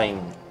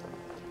time.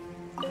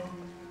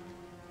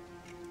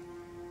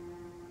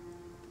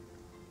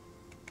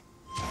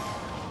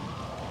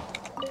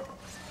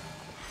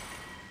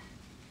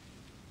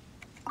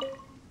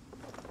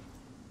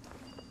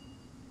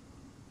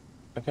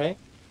 Okay.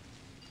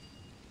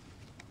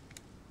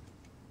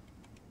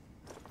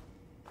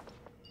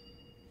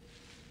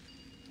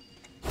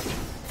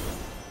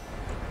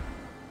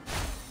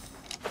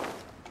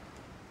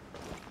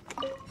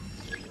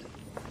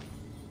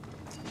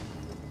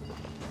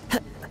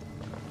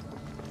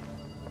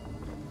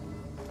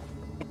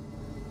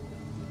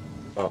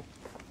 Oh,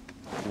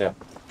 no.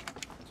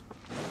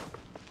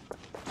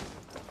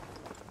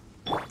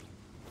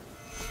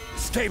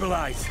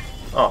 Stabilize.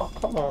 Oh,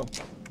 come on.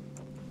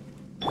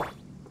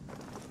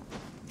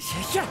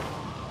 Yeah.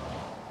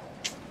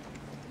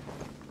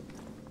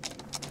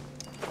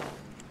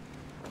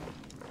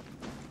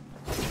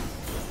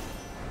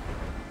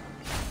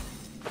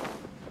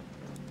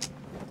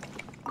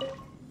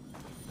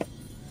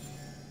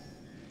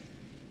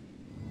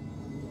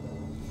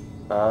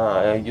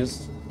 I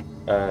used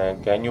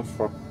Ganyu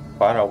for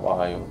quite a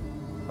while.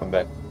 I'm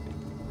back.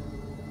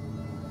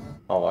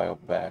 A while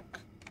back.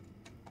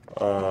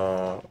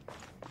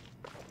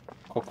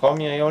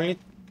 Kokomi, I only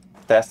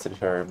tested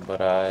her, but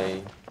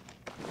I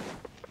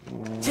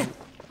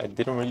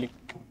didn't really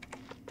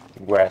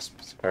grasp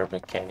her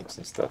mechanics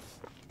and stuff.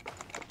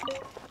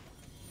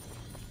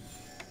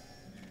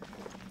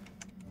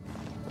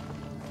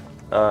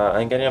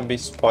 I'm getting a bit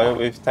spoiled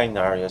with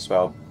Tainari as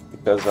well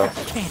because of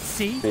Can't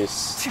see.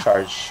 this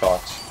charge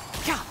shot.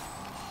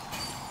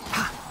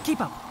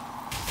 Keep up.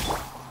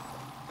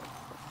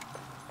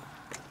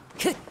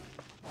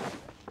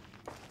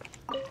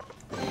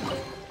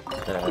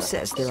 Who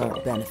says there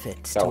aren't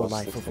benefits that to a was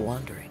life the of thing.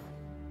 wandering?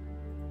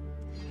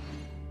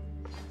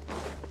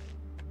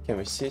 Can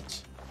we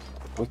sit?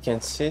 We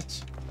can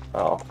sit?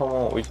 Oh, come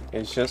on.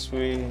 It's just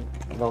we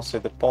don't say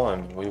the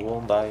poem. We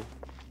won't die.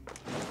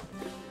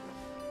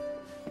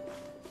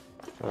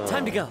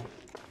 Time to go.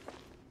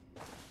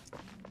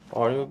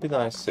 Or it would be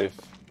nice if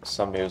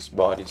Samir's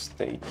body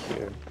stayed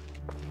here.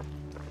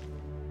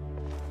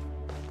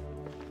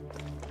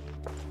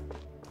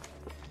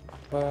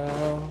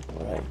 Well,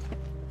 right.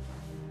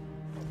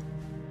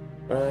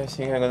 I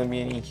think I'm gonna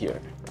be in here.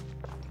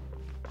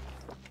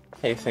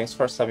 Hey, thanks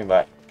for stopping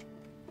by.